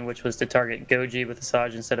decision, which was to target Goji with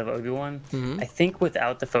Asajj instead of Obi-Wan. I think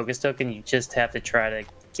without the focus token, you just have to try to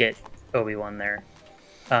get Obi-Wan there.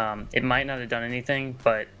 It might not have done anything,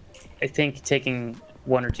 but I think taking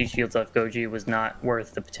 1 or 2 shields off Goji was not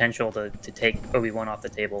worth the potential to take Obi-Wan off the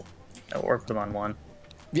table or put him on 1.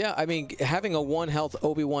 Yeah, I mean, having a 1 health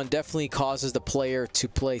Obi-Wan definitely causes the player to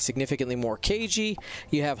play significantly more cagey.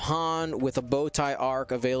 You have Han with a bow tie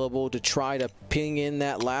arc available to try to ping in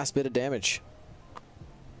that last bit of damage.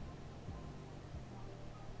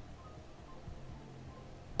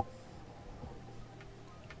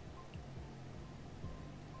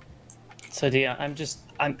 So Dia,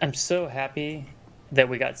 I'm so happy that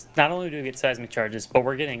we got, not only do we get seismic charges, but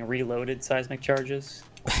we're getting reloaded seismic charges.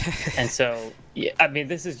 And so, yeah, I mean,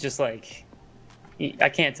 this is just like, I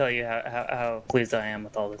can't tell you how pleased I am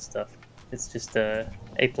with all this stuff. It's just A+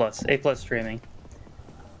 streaming.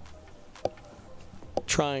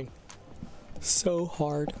 Trying so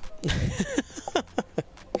hard.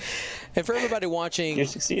 And for everybody watching You're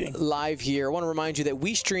succeeding live here, I want to remind you that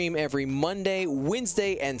we stream every Monday,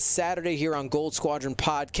 Wednesday, and Saturday here on Gold Squadron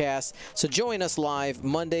Podcast. So join us live.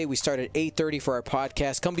 Monday, we start at 8:30 for our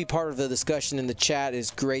podcast. Come be part of the discussion in the chat.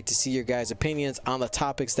 It's great to see your guys' opinions on the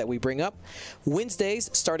topics that we bring up. Wednesdays,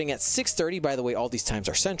 starting at 6:30. By the way, all these times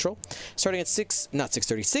are Central. Starting at 6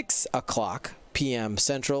 o'clock p.m.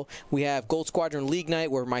 Central. We have Gold Squadron League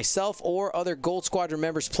Night where myself or other Gold Squadron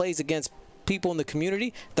members plays against people in the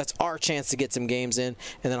community. That's our chance to get some games in.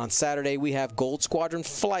 And then on Saturday, we have Gold Squadron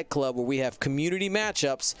Flight Club, where we have community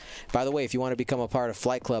matchups. By the way, if you want to become a part of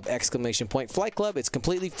Flight Club, ! Flight Club, it's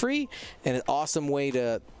completely free and an awesome way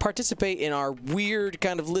to participate in our weird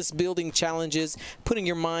kind of list building challenges, putting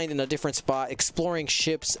your mind in a different spot, exploring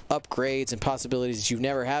ships, upgrades, and possibilities that you've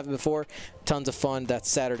never had before. Tons of fun. That's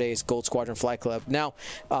Saturday's Gold Squadron Flight Club. Now,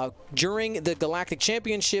 during the Galactic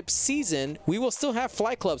Championship season, we will still have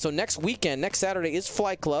Flight Club. So next weekend, next Saturday is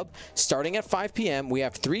Flight Club. Starting at 5 p.m., we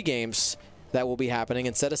have 3 games that will be happening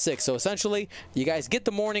instead of 6. So essentially, you guys get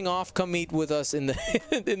the morning off. Come meet with us in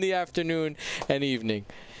the in the afternoon and evening.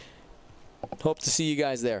 Hope to see you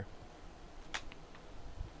guys there.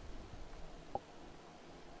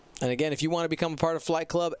 And again, if you want to become a part of Flight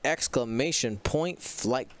Club, !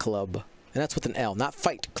 Flight Club. And that's with an L, not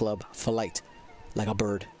Fight Club, flight, like a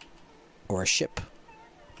bird or a ship.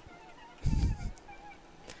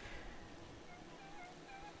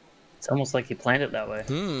 It's almost like he planned it that way.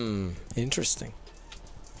 Interesting.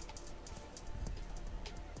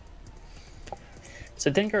 So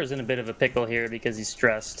Dengar's in a bit of a pickle here because he's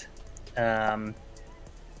stressed. And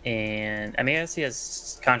I mean, I guess he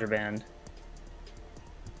has contraband.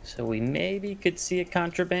 So we maybe could see a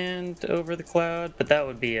contraband over the cloud, but that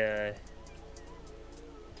would be a...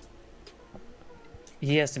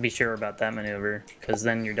 He has to be sure about that maneuver, because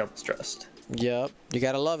then you're double stressed. Yep, you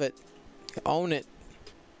gotta love it. Own it.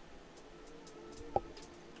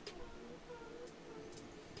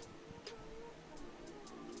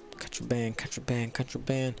 Contraband, contraband,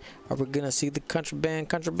 contraband. Are we gonna see the contraband,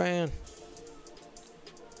 contraband?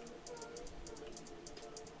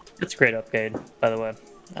 It's a great upgrade, by the way.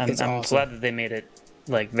 I'm awesome. glad that they made it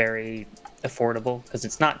like very affordable, because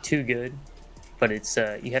it's not too good, but it's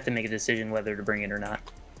you have to make a decision whether to bring it or not.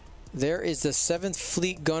 There is the 7th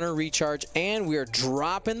Fleet Gunner recharge, and we are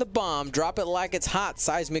dropping the bomb. Drop it like it's hot.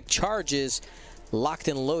 Seismic charges locked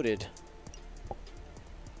and loaded.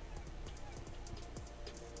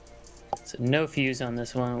 So no fuse on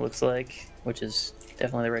this one, it looks like, which is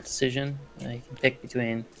definitely the right decision. You can pick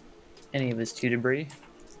between any of his 2 debris.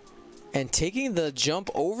 And taking the jump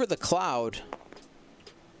over the cloud.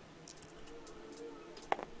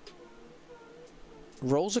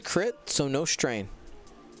 Rolls a crit, so no strain.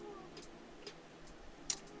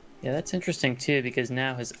 Yeah, that's interesting too, because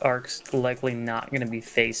now his arc's likely not going to be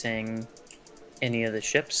facing any of the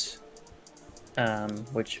ships,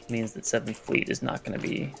 which means that 7th Fleet is not going to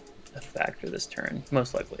be a factor this turn,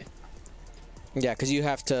 most likely. Yeah, because you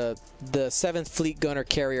have to... The 7th Fleet Gunner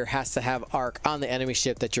carrier has to have arc on the enemy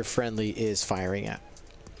ship that your friendly is firing at.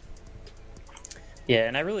 Yeah,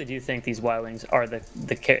 and I really do think these Y-Wings are the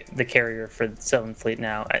carrier for the 7th Fleet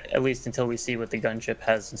now, at least until we see what the gunship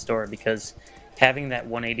has in store, because having that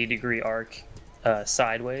 180-degree arc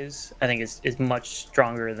sideways, I think is much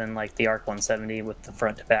stronger than like the arc 170 with the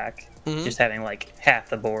front to back. Just having like half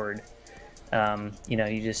the board. You know,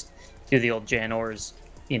 you just do the old Jan Ors,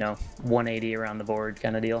 you know, 180 around the board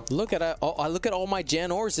kind of deal. Look at I look at all my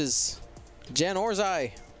Jan Orses. Jan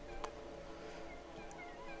Orsai.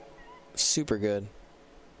 Super good.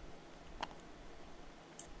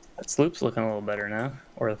 That sloop's looking a little better now,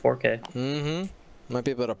 or the 4K. Might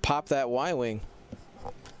be able to pop that Y-Wing.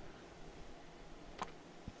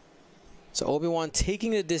 So Obi-Wan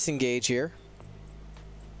taking the disengage here.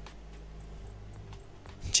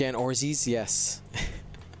 Jan Orzies, yes.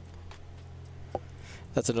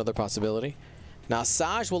 That's another possibility. Now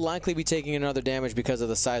Saj will likely be taking another damage because of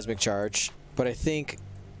the seismic charge, but I think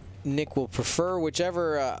Nick will prefer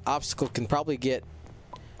whichever obstacle can probably get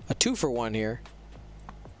a 2-for-1 here.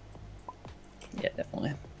 Yeah,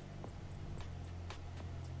 definitely.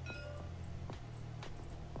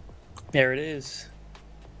 There it is.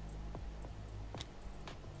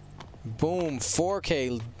 Boom,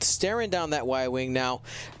 4K, staring down that Y-Wing. Now,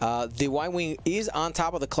 the Y-Wing is on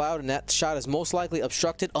top of the cloud, and that shot is most likely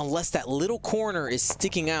obstructed unless that little corner is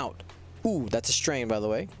sticking out. Ooh, that's a strain, by the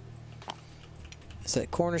way. Is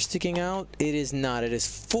that corner sticking out? It is not. It is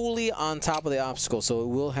fully on top of the obstacle, so it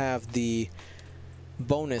will have the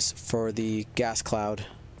bonus for the gas cloud.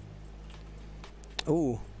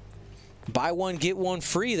 Ooh. Buy one, get one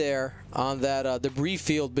free there on that debris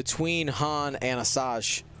field between Han and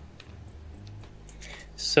Asajj.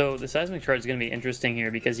 So the seismic charge is going to be interesting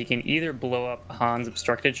here because he can either blow up Han's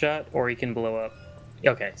obstructed shot or he can blow up...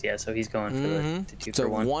 Okay, yeah, so he's going for the 2 so for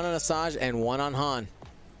 1. One on Asajj and 1 on Han.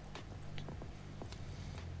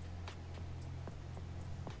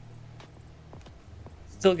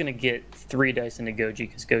 Still going to get 3 dice into Goji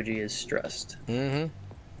because Goji is stressed. We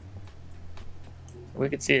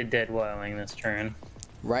could see a dead Y-Wing this turn.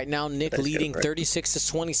 Right now, Nick That's leading good, right?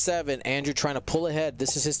 36-27. Andrew trying to pull ahead.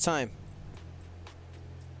 This is his time.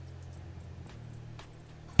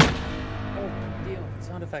 Oh, deal.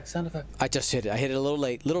 Sound effect, sound effect. I just hit it. I hit it a little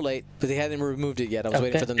late, but they hadn't removed it yet. I was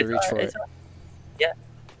waiting for them to reach for it. Yeah.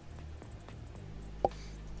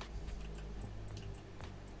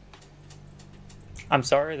 I'm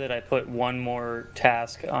sorry that I put one more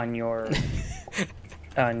task on your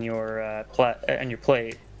on your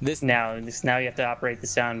plate. Now you have to operate the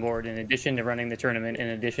soundboard in addition to running the tournament, in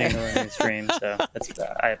addition to running the stream. So that's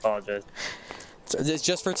I apologize. It's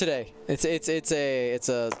just for today. It's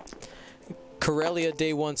a Corellia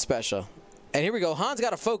Day 1 special. And here we go. Han's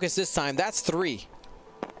got to focus this time. That's 3.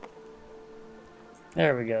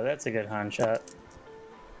 There we go. That's a good Han shot.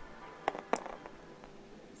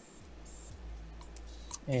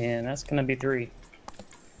 And that's going to be 3.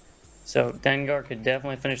 So Dengar could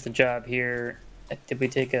definitely finish the job here. Did we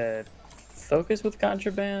take a focus with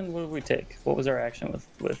Contraband? What did we take? What was our action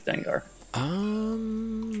with Dengar?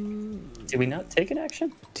 Did we not take an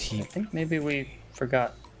action? I think maybe we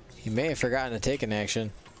forgot. He may have forgotten to take an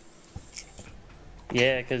action.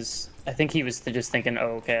 Yeah, because I think he was just thinking,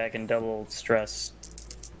 oh, okay, I can double stress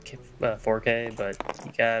 4K, but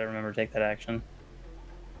you gotta remember to take that action.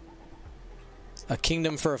 A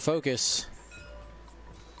kingdom for a focus.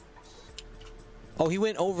 Oh, he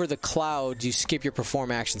went over the cloud. You skip your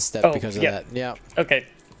perform action step because of that. Yeah. Okay.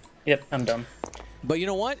 Yep, I'm done. But you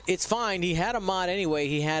know what? It's fine. He had a mod anyway.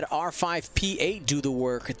 He had R5P8 do the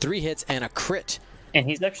work. 3 hits and a crit. And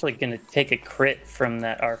he's actually going to take a crit from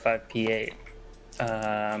that R5P8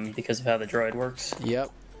 because of how the droid works.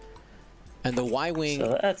 Yep. And the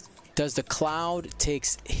Y-Wing does the cloud,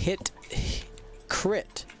 takes hit,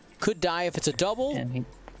 crit. Could die if it's a double.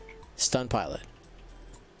 Stun pilot.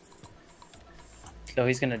 So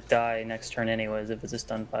he's going to die next turn anyways if it's a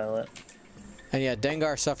stun pilot. And yeah,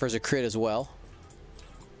 Dengar suffers a crit as well.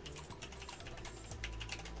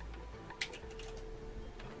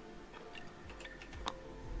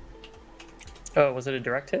 Oh, was it a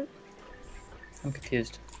direct hit? I'm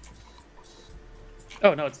confused.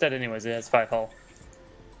 Oh, no, it's dead anyways. It has 5 hull.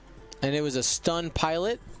 And it was a stun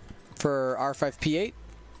pilot for R5P8.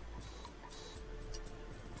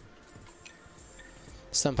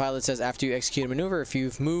 Stun pilot says after you execute a maneuver, if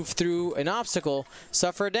you've moved through an obstacle,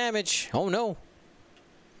 suffer damage. Oh no.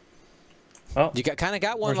 Oh, you kind of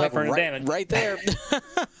got one like right there.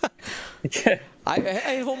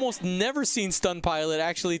 I've almost never seen stun pilot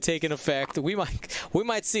actually take an effect. We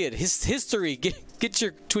might see it. History. Get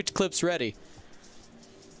your Twitch clips ready.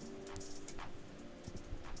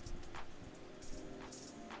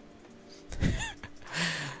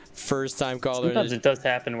 First time caller. Sometimes it does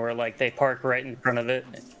happen where like they park right in front of it,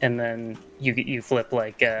 and then you flip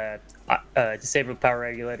like disabled power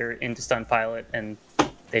regulator into stun pilot, and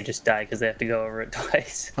they just die because they have to go over it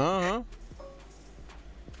twice. Uh-huh.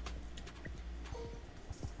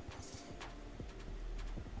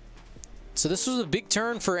 So this was a big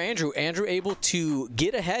turn for Andrew. Andrew able to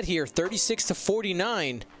get ahead here,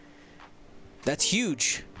 36-49. That's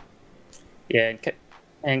huge. Yeah,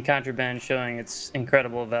 and Contraband showing its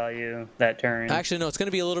incredible value that turn. Actually, no, it's going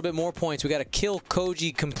to be a little bit more points. We got to kill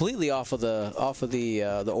Koji completely off of the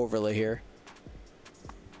overlay here.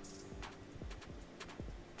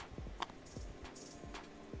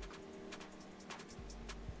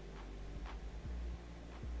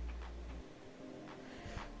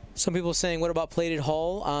 Some people saying, what about plated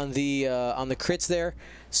hull on the crits there?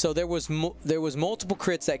 So there was multiple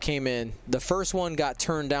crits that came in. The first one got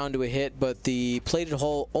turned down to a hit, but the plated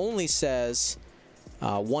hull only says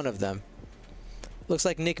one of them. Looks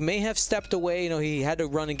like Nick may have stepped away. You know, he had to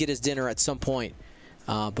run and get his dinner at some point.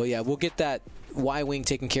 But yeah, we'll get that Y-Wing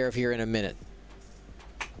taken care of here in a minute.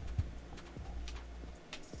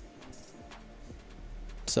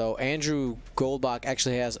 So Andrew Goldbach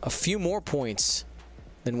actually has a few more points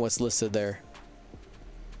than what's listed there.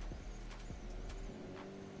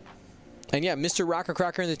 And yeah, Mr. Rocker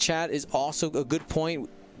Crocker in the chat is also a good point.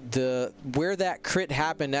 Where that crit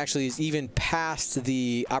happened actually is even past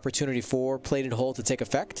the opportunity for plated hull to take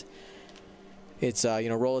effect. It's you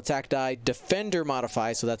know, roll attack die, defender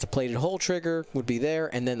modifies, so that's a plated hull trigger would be there,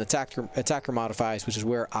 and then the attacker modifies, which is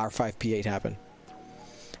where R5P8 happened.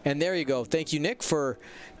 And there you go. Thank you, Nick, for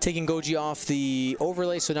taking Goji off the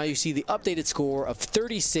overlay. So now you see the updated score of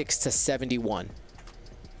 36-71.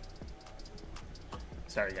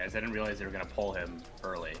 Sorry, guys. I didn't realize they were going to pull him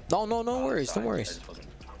early. Oh, no worries. No worries.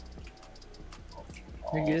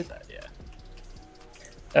 You're good.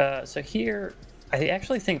 Yeah. So here, I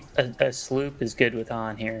actually think a sloop is good with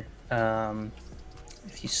Han here.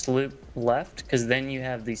 If if you sloop left, because then you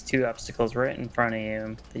have these two obstacles right in front of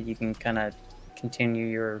you that you can kind of continue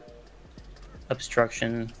your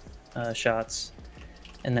obstruction shots.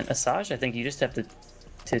 And then Asajj, I think you just have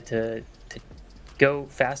to go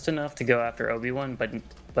fast enough to go after Obi-Wan,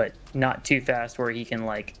 but not too fast where he can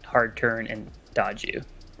like hard turn and dodge you.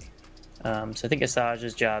 So I think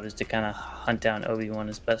Asajj's job is to kind of hunt down Obi-Wan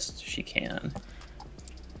as best she can.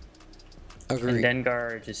 Agreed. And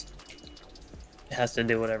Dengar just has to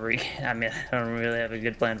do whatever he can. I mean, I don't really have a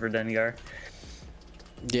good plan for Dengar.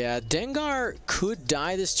 Yeah, Dengar could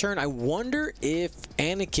die this turn. I wonder if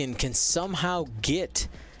Anakin can somehow get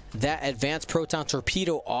that advanced proton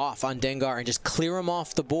torpedo off on Dengar and just clear him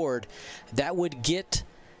off the board. That would get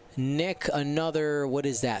Nick another, what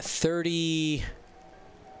is that, 30,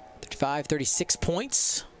 35, 36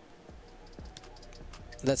 points?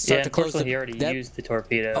 Let's start to close he already used the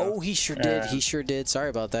torpedo. Oh, he sure did. He sure did. Sorry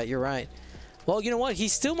about that. You're right. Well, you know what? He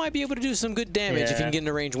still might be able to do some good damage if he can get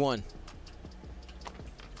into range 1.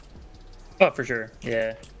 Oh, for sure.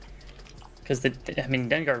 Yeah. Because, I mean,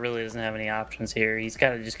 Dengar really doesn't have any options here. He's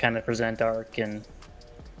got to just kind of present arc and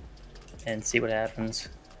see what happens.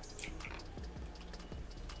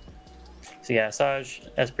 So, yeah, Asajj,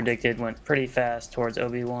 as predicted, went pretty fast towards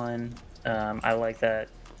Obi-Wan. I like that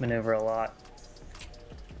maneuver a lot.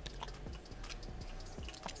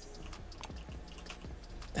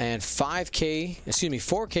 And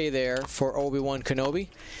 4K there for Obi-Wan Kenobi.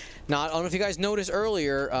 Now, I don't know if you guys noticed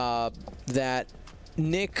earlier that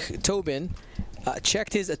Nick Tobin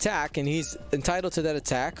checked his attack, and he's entitled to that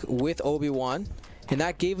attack with Obi-Wan, and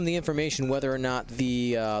that gave him the information whether or not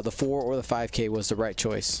the 4 or the 5K was the right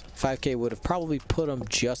choice. 5K would have probably put him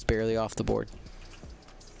just barely off the board.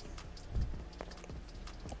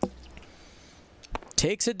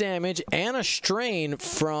 Takes a damage and a strain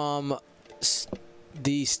from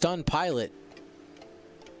the stunned pilot.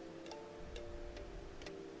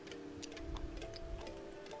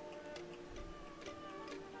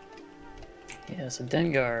 Yeah, so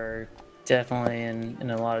Dengar definitely in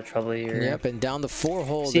a lot of trouble here. Yep, and down the 4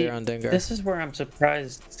 hole there on Dengar. This is where I'm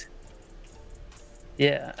surprised.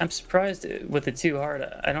 Yeah, I'm surprised with the 2 hard.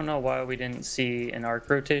 I don't know why we didn't see an arc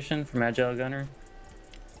rotation from Agile Gunner.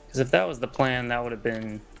 Because if that was the plan, that would have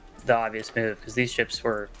been the obvious move. Because these ships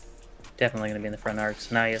were definitely going to be in the front arc.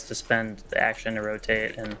 So now he has to spend the action to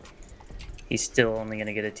rotate, and he's still only going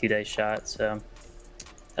to get a 2-dice shot. So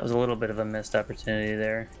that was a little bit of a missed opportunity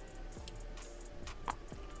there.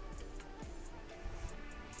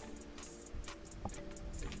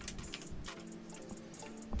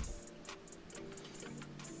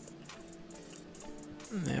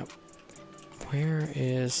 Yep. Where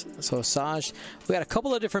is... So Asajj... We got a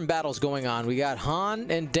couple of different battles going on. We got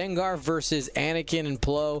Han and Dengar versus Anakin and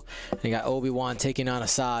Plo. And you got Obi-Wan taking on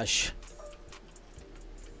Asajj.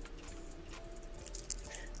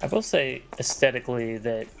 I will say, aesthetically,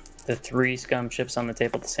 that the 3 scum ships on the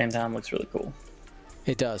table at the same time looks really cool.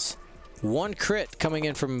 It does. 1 crit coming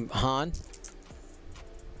in from Han.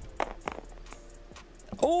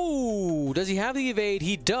 Oh! Does he have the evade?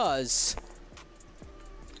 He does.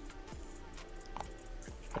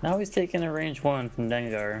 Now he's taking a range 1 from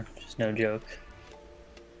Dengar, just no joke.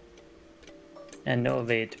 And no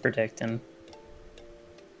evade to protect him.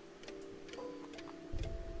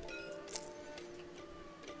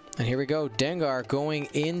 And here we go, Dengar going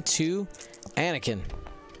into Anakin.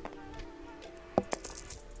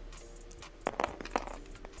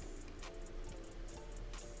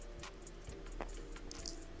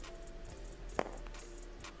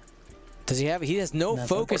 Does he have? He has no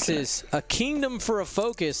focuses. A kingdom for a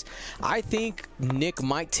focus. I think Nick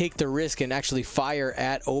might take the risk and actually fire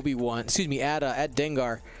at Obi-Wan. Excuse me, at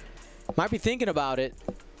Dengar. Might be thinking about it.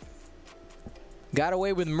 Got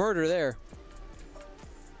away with murder there.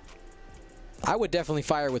 I would definitely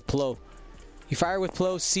fire with Plo. You fire with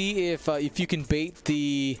Plo, see if you can bait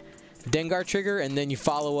the Dengar trigger, and then you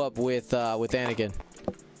follow up with Anakin.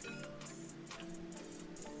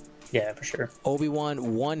 Yeah, for sure.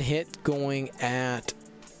 Obi-Wan, 1 hit going at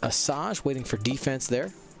Asajj, waiting for defense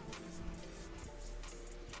there.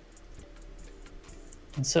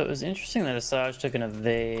 And so it was interesting that Asajj took an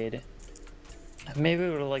evade. Maybe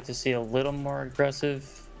we would have liked to see a little more aggressive,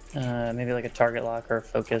 maybe like a target lock or a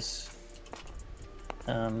focus.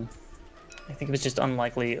 I think it was just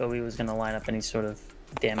unlikely Obi was going to line up any sort of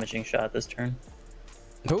damaging shot this turn.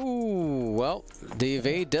 Ooh, well, the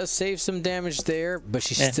evade does save some damage there, but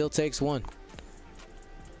she still takes 1.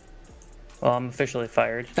 Well, I'm officially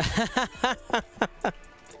fired.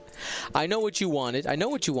 I know what you wanted. I know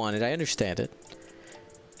what you wanted. I understand it.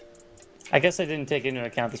 I guess I didn't take into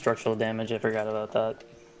account the structural damage. I forgot about that.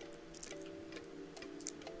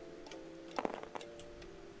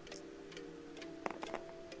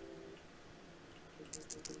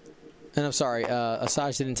 And I'm sorry,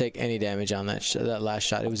 Asajj didn't take any damage on that that last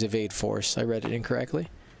shot. It was evade force. I read it incorrectly.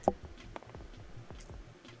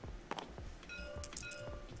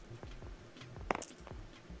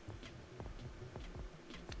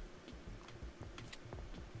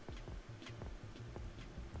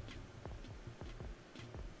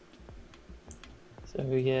 So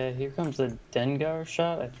yeah, here comes the Dengar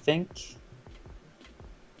shot, I think.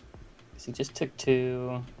 'Cause he just took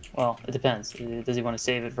 2. Well, it depends. Does he want to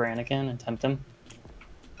save it for Anakin and tempt him?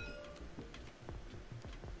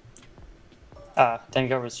 Ah,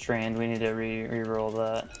 Dengar was strained. We need to re-roll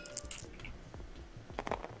that.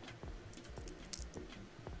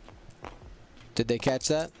 Did they catch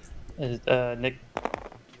that? Nick.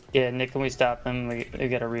 Yeah, Nick, can we stop him? We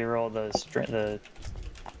gotta re-roll the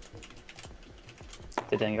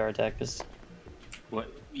Dengar attack. Cause What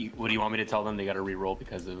do you want me to tell them? They got to re-roll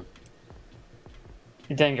because of...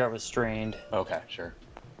 Dengar was strained. Okay, sure.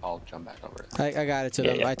 I'll jump back over it. I got it to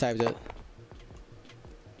them. Yeah. I typed it.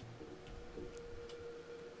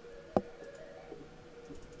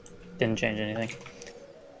 Didn't change anything.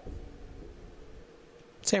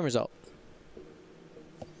 Same result.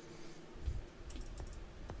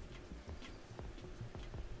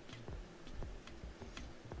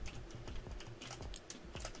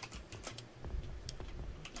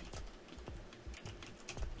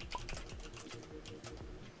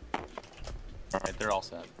 All right, they're all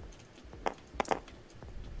set.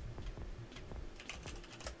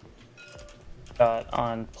 Got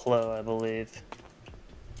on Plo, I believe.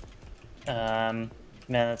 Man,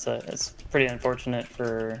 that's pretty unfortunate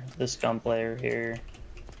for the scum player here.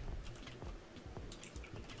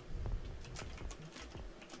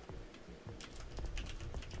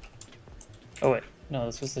 Oh wait, no,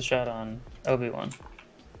 this was the shot on Obi-Wan.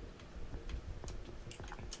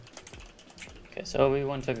 Okay, so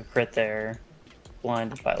Obi-Wan took a crit there.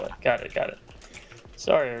 Blind pilot. Got it.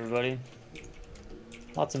 Sorry, everybody.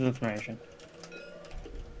 Lots of information.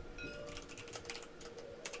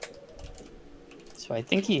 So I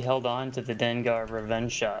think he held on to the Dengar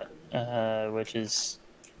revenge shot, which is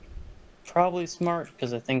probably smart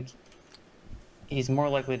because I think he's more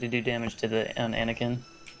likely to do damage to on Anakin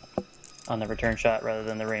on the return shot rather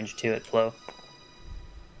than the range 2 at Plo.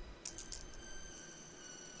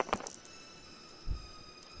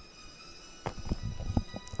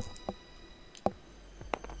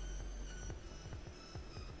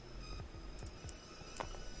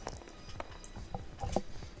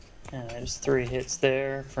 There's 3 hits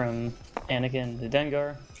there from Anakin to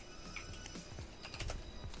Dengar.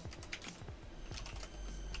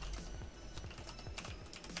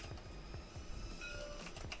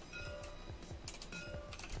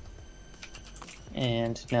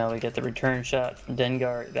 And now we get the return shot from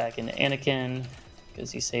Dengar back into Anakin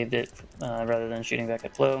because he saved it rather than shooting back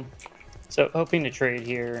at Plo. So hoping to trade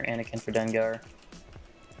here, Anakin for Dengar.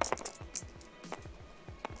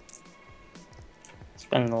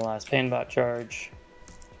 Spending the last painbot charge.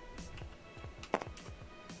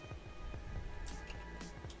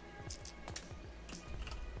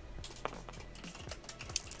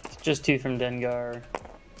 Just 2 from Dengar.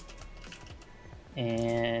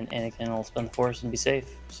 And Anakin will spend the force and be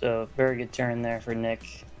safe. So very good turn there for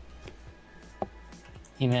Nick.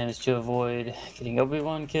 He managed to avoid getting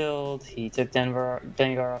Obi-Wan killed. He took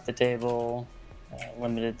Dengar off the table.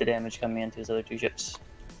 Limited the damage coming into his other 2 ships.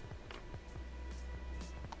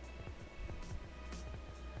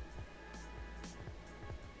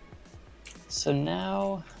 So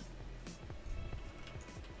now,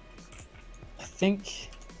 I think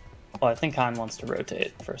Han wants to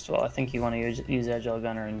rotate, first of all. I think you want to use Agile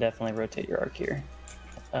Gunner and definitely rotate your arc here.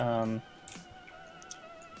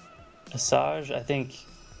 Asajj, I think,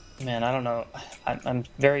 man, I don't know. I'm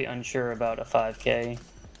very unsure about a 5K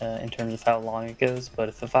in terms of how long it goes, but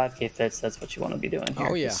if a 5K fits, that's what you want to be doing here.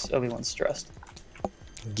 Oh, yeah. Obi-Wan's stressed.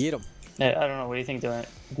 Get him. I don't know. What do you think, Dylan?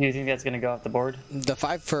 Do you think that's going to go off the board? The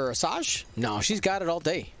 5 for Asajj? No, she's got it all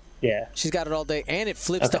day. Yeah. She's got it all day, and it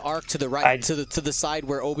flips the arc to the right, to the side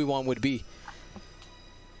where Obi-Wan would be.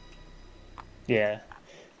 Yeah,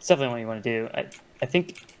 it's definitely what you want to do. I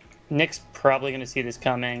think Nick's probably going to see this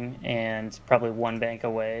coming and probably 1 bank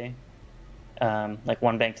away, like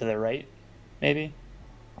 1 bank to the right, maybe,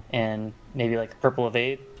 and maybe like a purple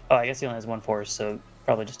evade. Oh, I guess he only has 1 force, so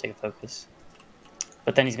probably just take a focus.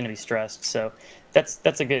 But then he's going to be stressed, so that's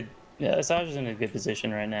a good. Asajj is in a good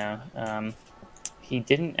position right now. He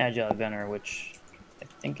didn't Agile Gunner, which I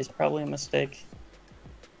think is probably a mistake.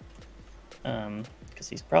 Because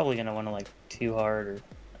he's probably going to want to like too hard, or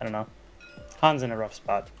I don't know. Han's in a rough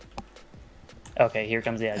spot. Okay, here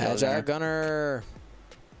comes the Agile Gunner. Gunner.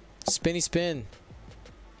 Spinny spin.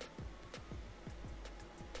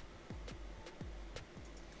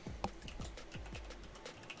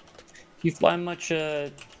 Do you fly much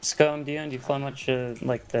scum, Dion? Do you fly much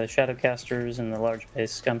like the Shadowcasters and the large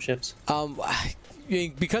base scum ships?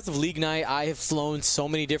 Because of League Night, I have flown so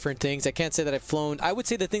many different things. I can't say that I've flown. I would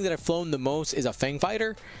say the thing that I've flown the most is a Fang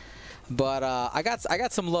Fighter, but I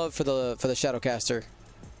got some love for the Shadowcaster.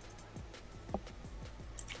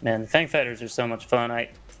 Man, the Fang Fighters are so much fun. I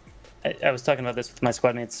was talking about this with my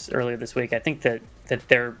squad mates earlier this week. I think that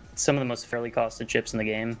they're some of the most fairly costed ships in the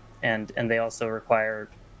game, and they also require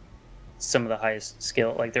some of the highest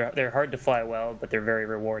skill. Like they're hard to fly well, but they're very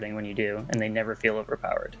rewarding when you do, and they never feel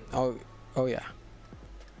overpowered. Oh yeah.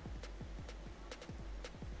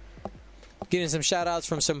 Getting some shout outs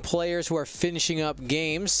from some players who are finishing up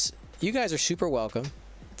games. You guys are super welcome.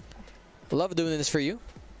 Love doing this for you.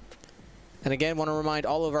 And again, want to remind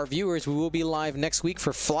all of our viewers, we will be live next week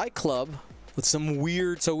for Flight Club with some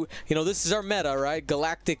weird, so, you know, this is our meta, right?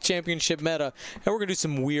 Galactic Championship meta. And we're going to do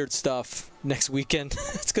some weird stuff next weekend.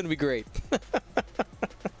 It's going to be great.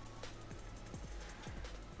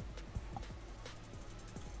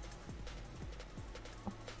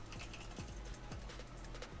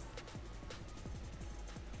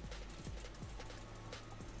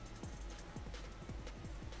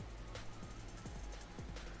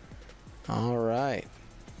 All right.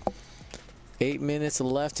 8 minutes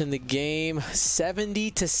left in the game.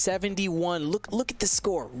 70-71. Look at the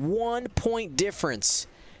score. 1 point difference.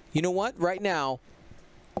 You know what? Right now,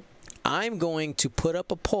 I'm going to put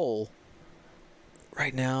up a poll.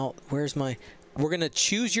 Right now, where's my... We're going to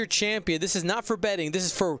choose your champion. This is not for betting. This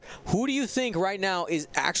is for who do you think right now is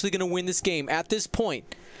actually going to win this game at this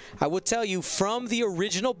point. I will tell you from the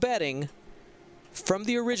original betting,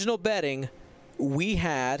 we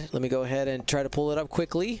had, let me go ahead and try to pull it up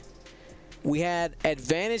quickly. We had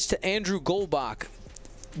advantage to Andrew Goldbach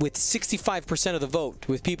with 65% of the vote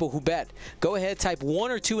with people who bet. Go ahead, type 1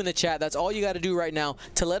 or 2 in the chat. That's all you got to do right now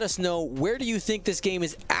to let us know where do you think this game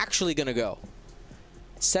is actually going to go.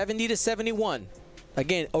 70-71.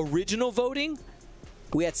 Again, original voting,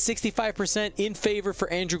 we had 65% in favor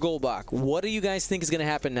for Andrew Goldbach. What do you guys think is going to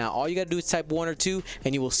happen now? All you got to do is type 1 or 2,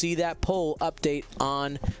 and you will see that poll update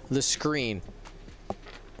on the screen.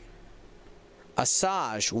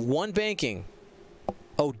 Asajj, 1 banking.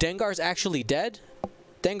 Oh, Dengar's actually dead?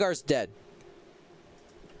 Dengar's dead.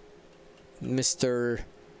 Mr.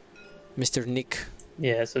 Nick.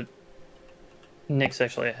 Yeah, so Nick's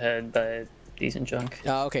actually ahead by a decent chunk.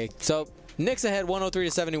 Okay, so Nick's ahead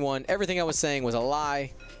 103-71. Everything I was saying was a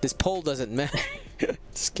lie. This poll doesn't matter.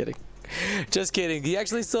 Just kidding. Just kidding. He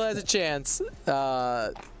actually still has a chance.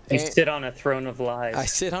 You sit on a throne of lies. I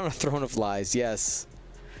sit on a throne of lies, yes.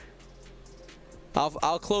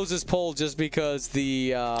 I'll close this poll just because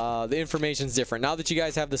the information's different. Now that you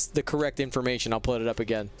guys have the correct information, I'll put it up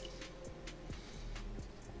again.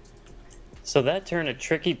 So that turn, a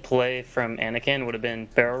tricky play from Anakin would have been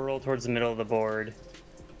barrel roll towards the middle of the board,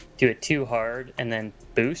 do it too hard, and then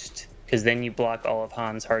boost, because then you block all of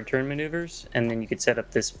Han's hard turn maneuvers, and then you could set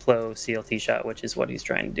up this Plo CLT shot, which is what he's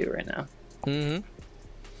trying to do right now. Mm-hmm.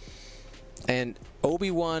 And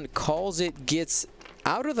Obi-Wan calls it, gets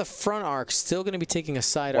out of the front arc, still going to be taking a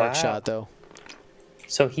side arc shot, though.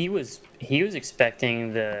 So he was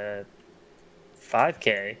expecting the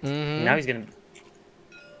 5K. Mm-hmm. Now he's going to...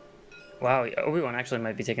 Wow, Obi-Wan actually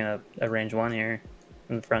might be taking a range 1 here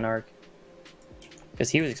in the front arc. Because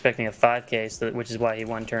he was expecting a 5K, which is why he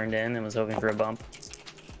 1-turned in and was hoping for a bump.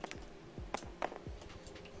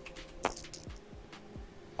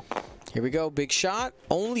 Here we go, big shot.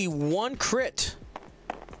 Only 1 crit.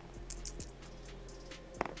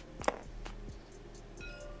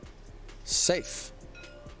 Safe.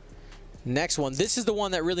 Next one. This is the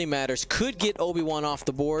one that really matters. Could get Obi-Wan off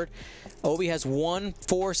the board. Obi has 1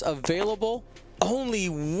 force available. Only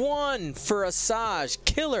 1 for Asajj.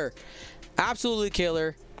 Killer. Absolutely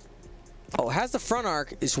killer. Oh, has the front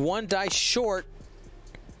arc. Is 1 dice short.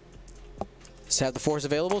 Does have the force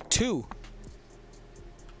available? 2.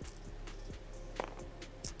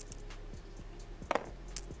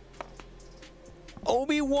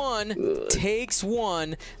 Obi-Wan takes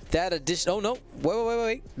 1. That addition. Oh, no.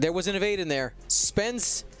 Wait. There was an evade in there.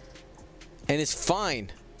 Spends and is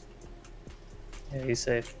fine. Yeah, he's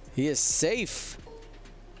safe. He is safe.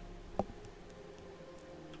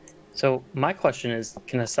 So my question is,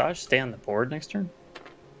 can Asajj stay on the board next turn?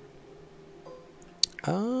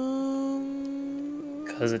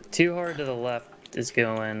 Because a too hard to the left is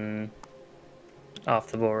going off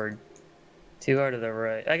the board. Too hard to the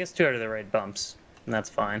right. I guess too hard to the right bumps, and that's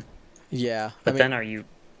fine. Yeah. But then are you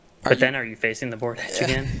facing the board edge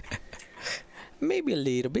again? Maybe a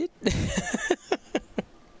little bit.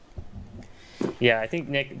 Yeah, I think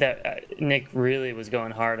Nick really was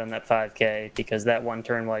going hard on that 5K because that one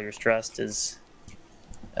turn while you're stressed is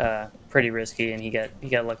pretty risky, and he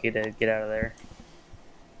got lucky to get out of there.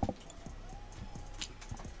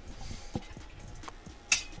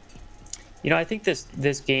 You know, I think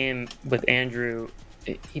this game with Andrew,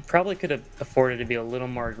 he probably could have afforded to be a little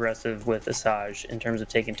more aggressive with Asajj in terms of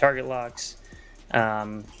taking target locks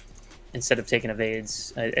instead of taking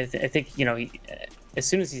evades. I think, you know, as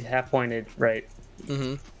soon as he's half pointed, right,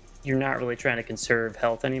 you're not really trying to conserve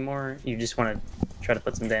health anymore. You just want to try to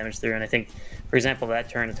put some damage through. And I think, for example, that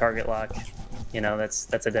turn to target lock, you know, that's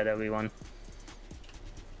a dead Obi-Wan.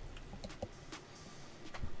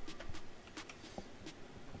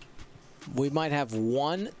 We might have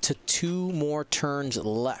 1 to 2 more turns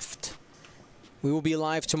left. We will be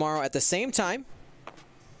live tomorrow at the same time,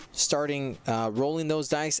 starting rolling those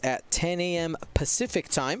dice at 10 a.m. Pacific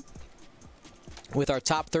time, with our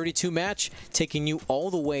top 32 match, taking you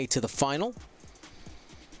all the way to the final.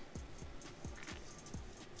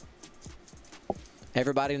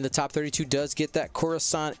 Everybody in the top 32 does get that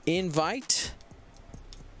Coruscant invite.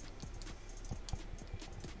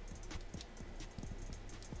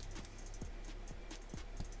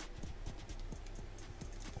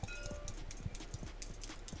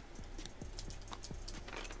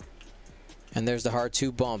 And there's the hard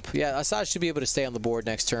 2 bump. Yeah, Asajj should be able to stay on the board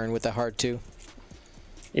next turn with the hard 2.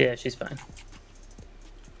 Yeah, she's fine.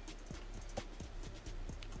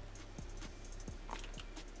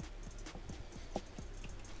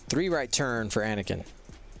 Three right turn for Anakin.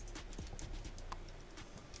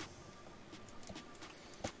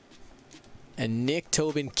 And Nick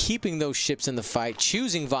Tobin keeping those ships in the fight,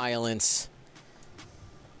 choosing violence.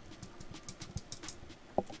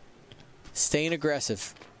 Staying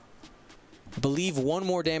aggressive. I believe 1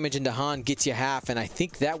 more damage into Han gets you half, and I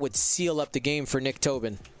think that would seal up the game for Nick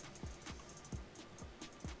Tobin.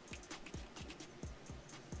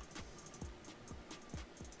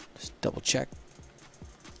 Just double check.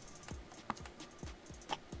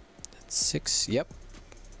 That's 6. Yep.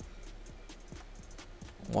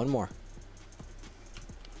 1 more.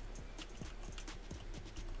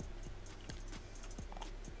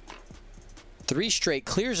 Three straight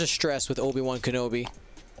clears a stress with Obi-Wan Kenobi.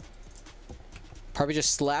 Probably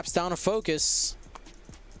just slaps down a focus.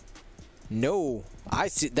 No. I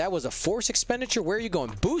see. That was a force expenditure. Where are you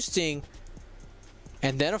going? Boosting.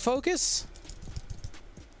 And then a focus?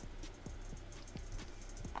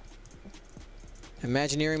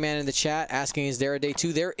 Imagineering Man in the chat asking, is there a day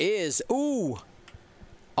 2? There is. Ooh.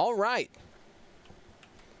 All right.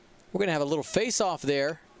 We're going to have a little face-off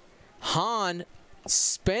there. Han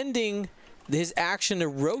spending his action to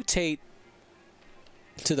rotate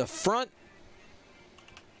to the front.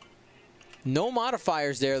 No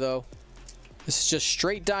modifiers there, though. This is just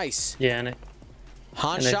straight dice. Yeah, and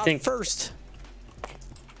Han shot first.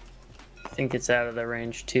 I think it's out of the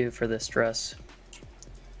range, too, for this stress.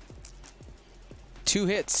 2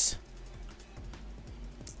 hits.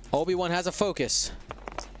 Obi-Wan has a focus.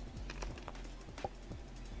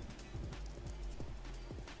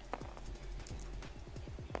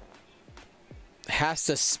 Has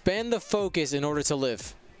to spend the focus in order to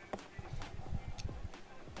live.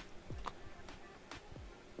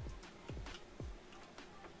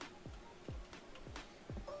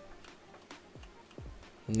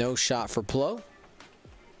 No shot for Plo.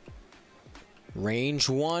 Range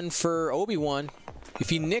 1 for Obi-Wan. If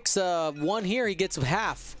he nicks 1 here, he gets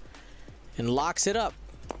half and locks it up.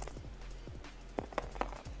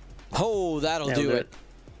 Oh, that'll do it.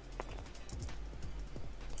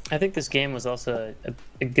 I think this game was also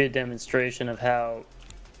a good demonstration of how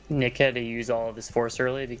Nick had to use all of his force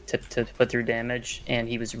early to put through damage, and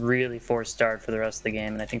he was really force-starved for the rest of the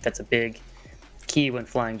game, and I think that's a big key when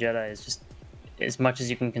flying Jedi, is just as much as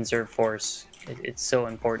you can conserve force. It's so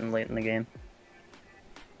important late in the game.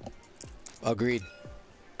 Agreed.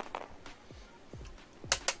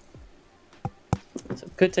 So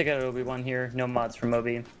could take out Obi-Wan here. No mods from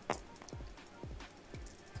Obi.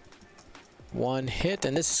 1 hit,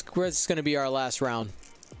 and this is going to be our last round.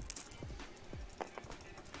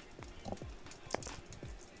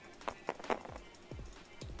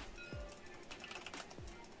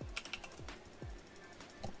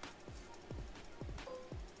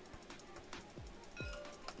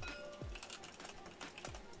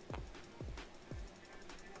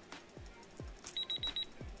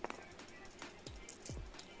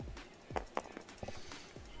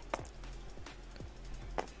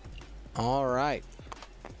 All right.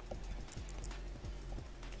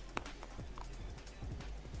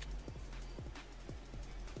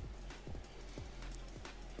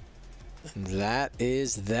 And that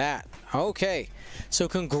is that. Okay, so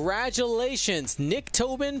congratulations, Nick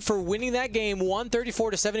Tobin, for winning that game,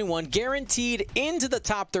 134-71, guaranteed into the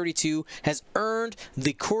top 32, has earned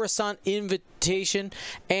the Coruscant invitation,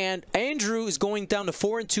 and Andrew is going down to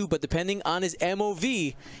 4-2, but depending on his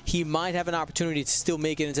MOV, he might have an opportunity to still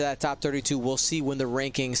make it into that top 32. We'll see when the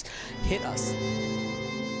rankings hit us.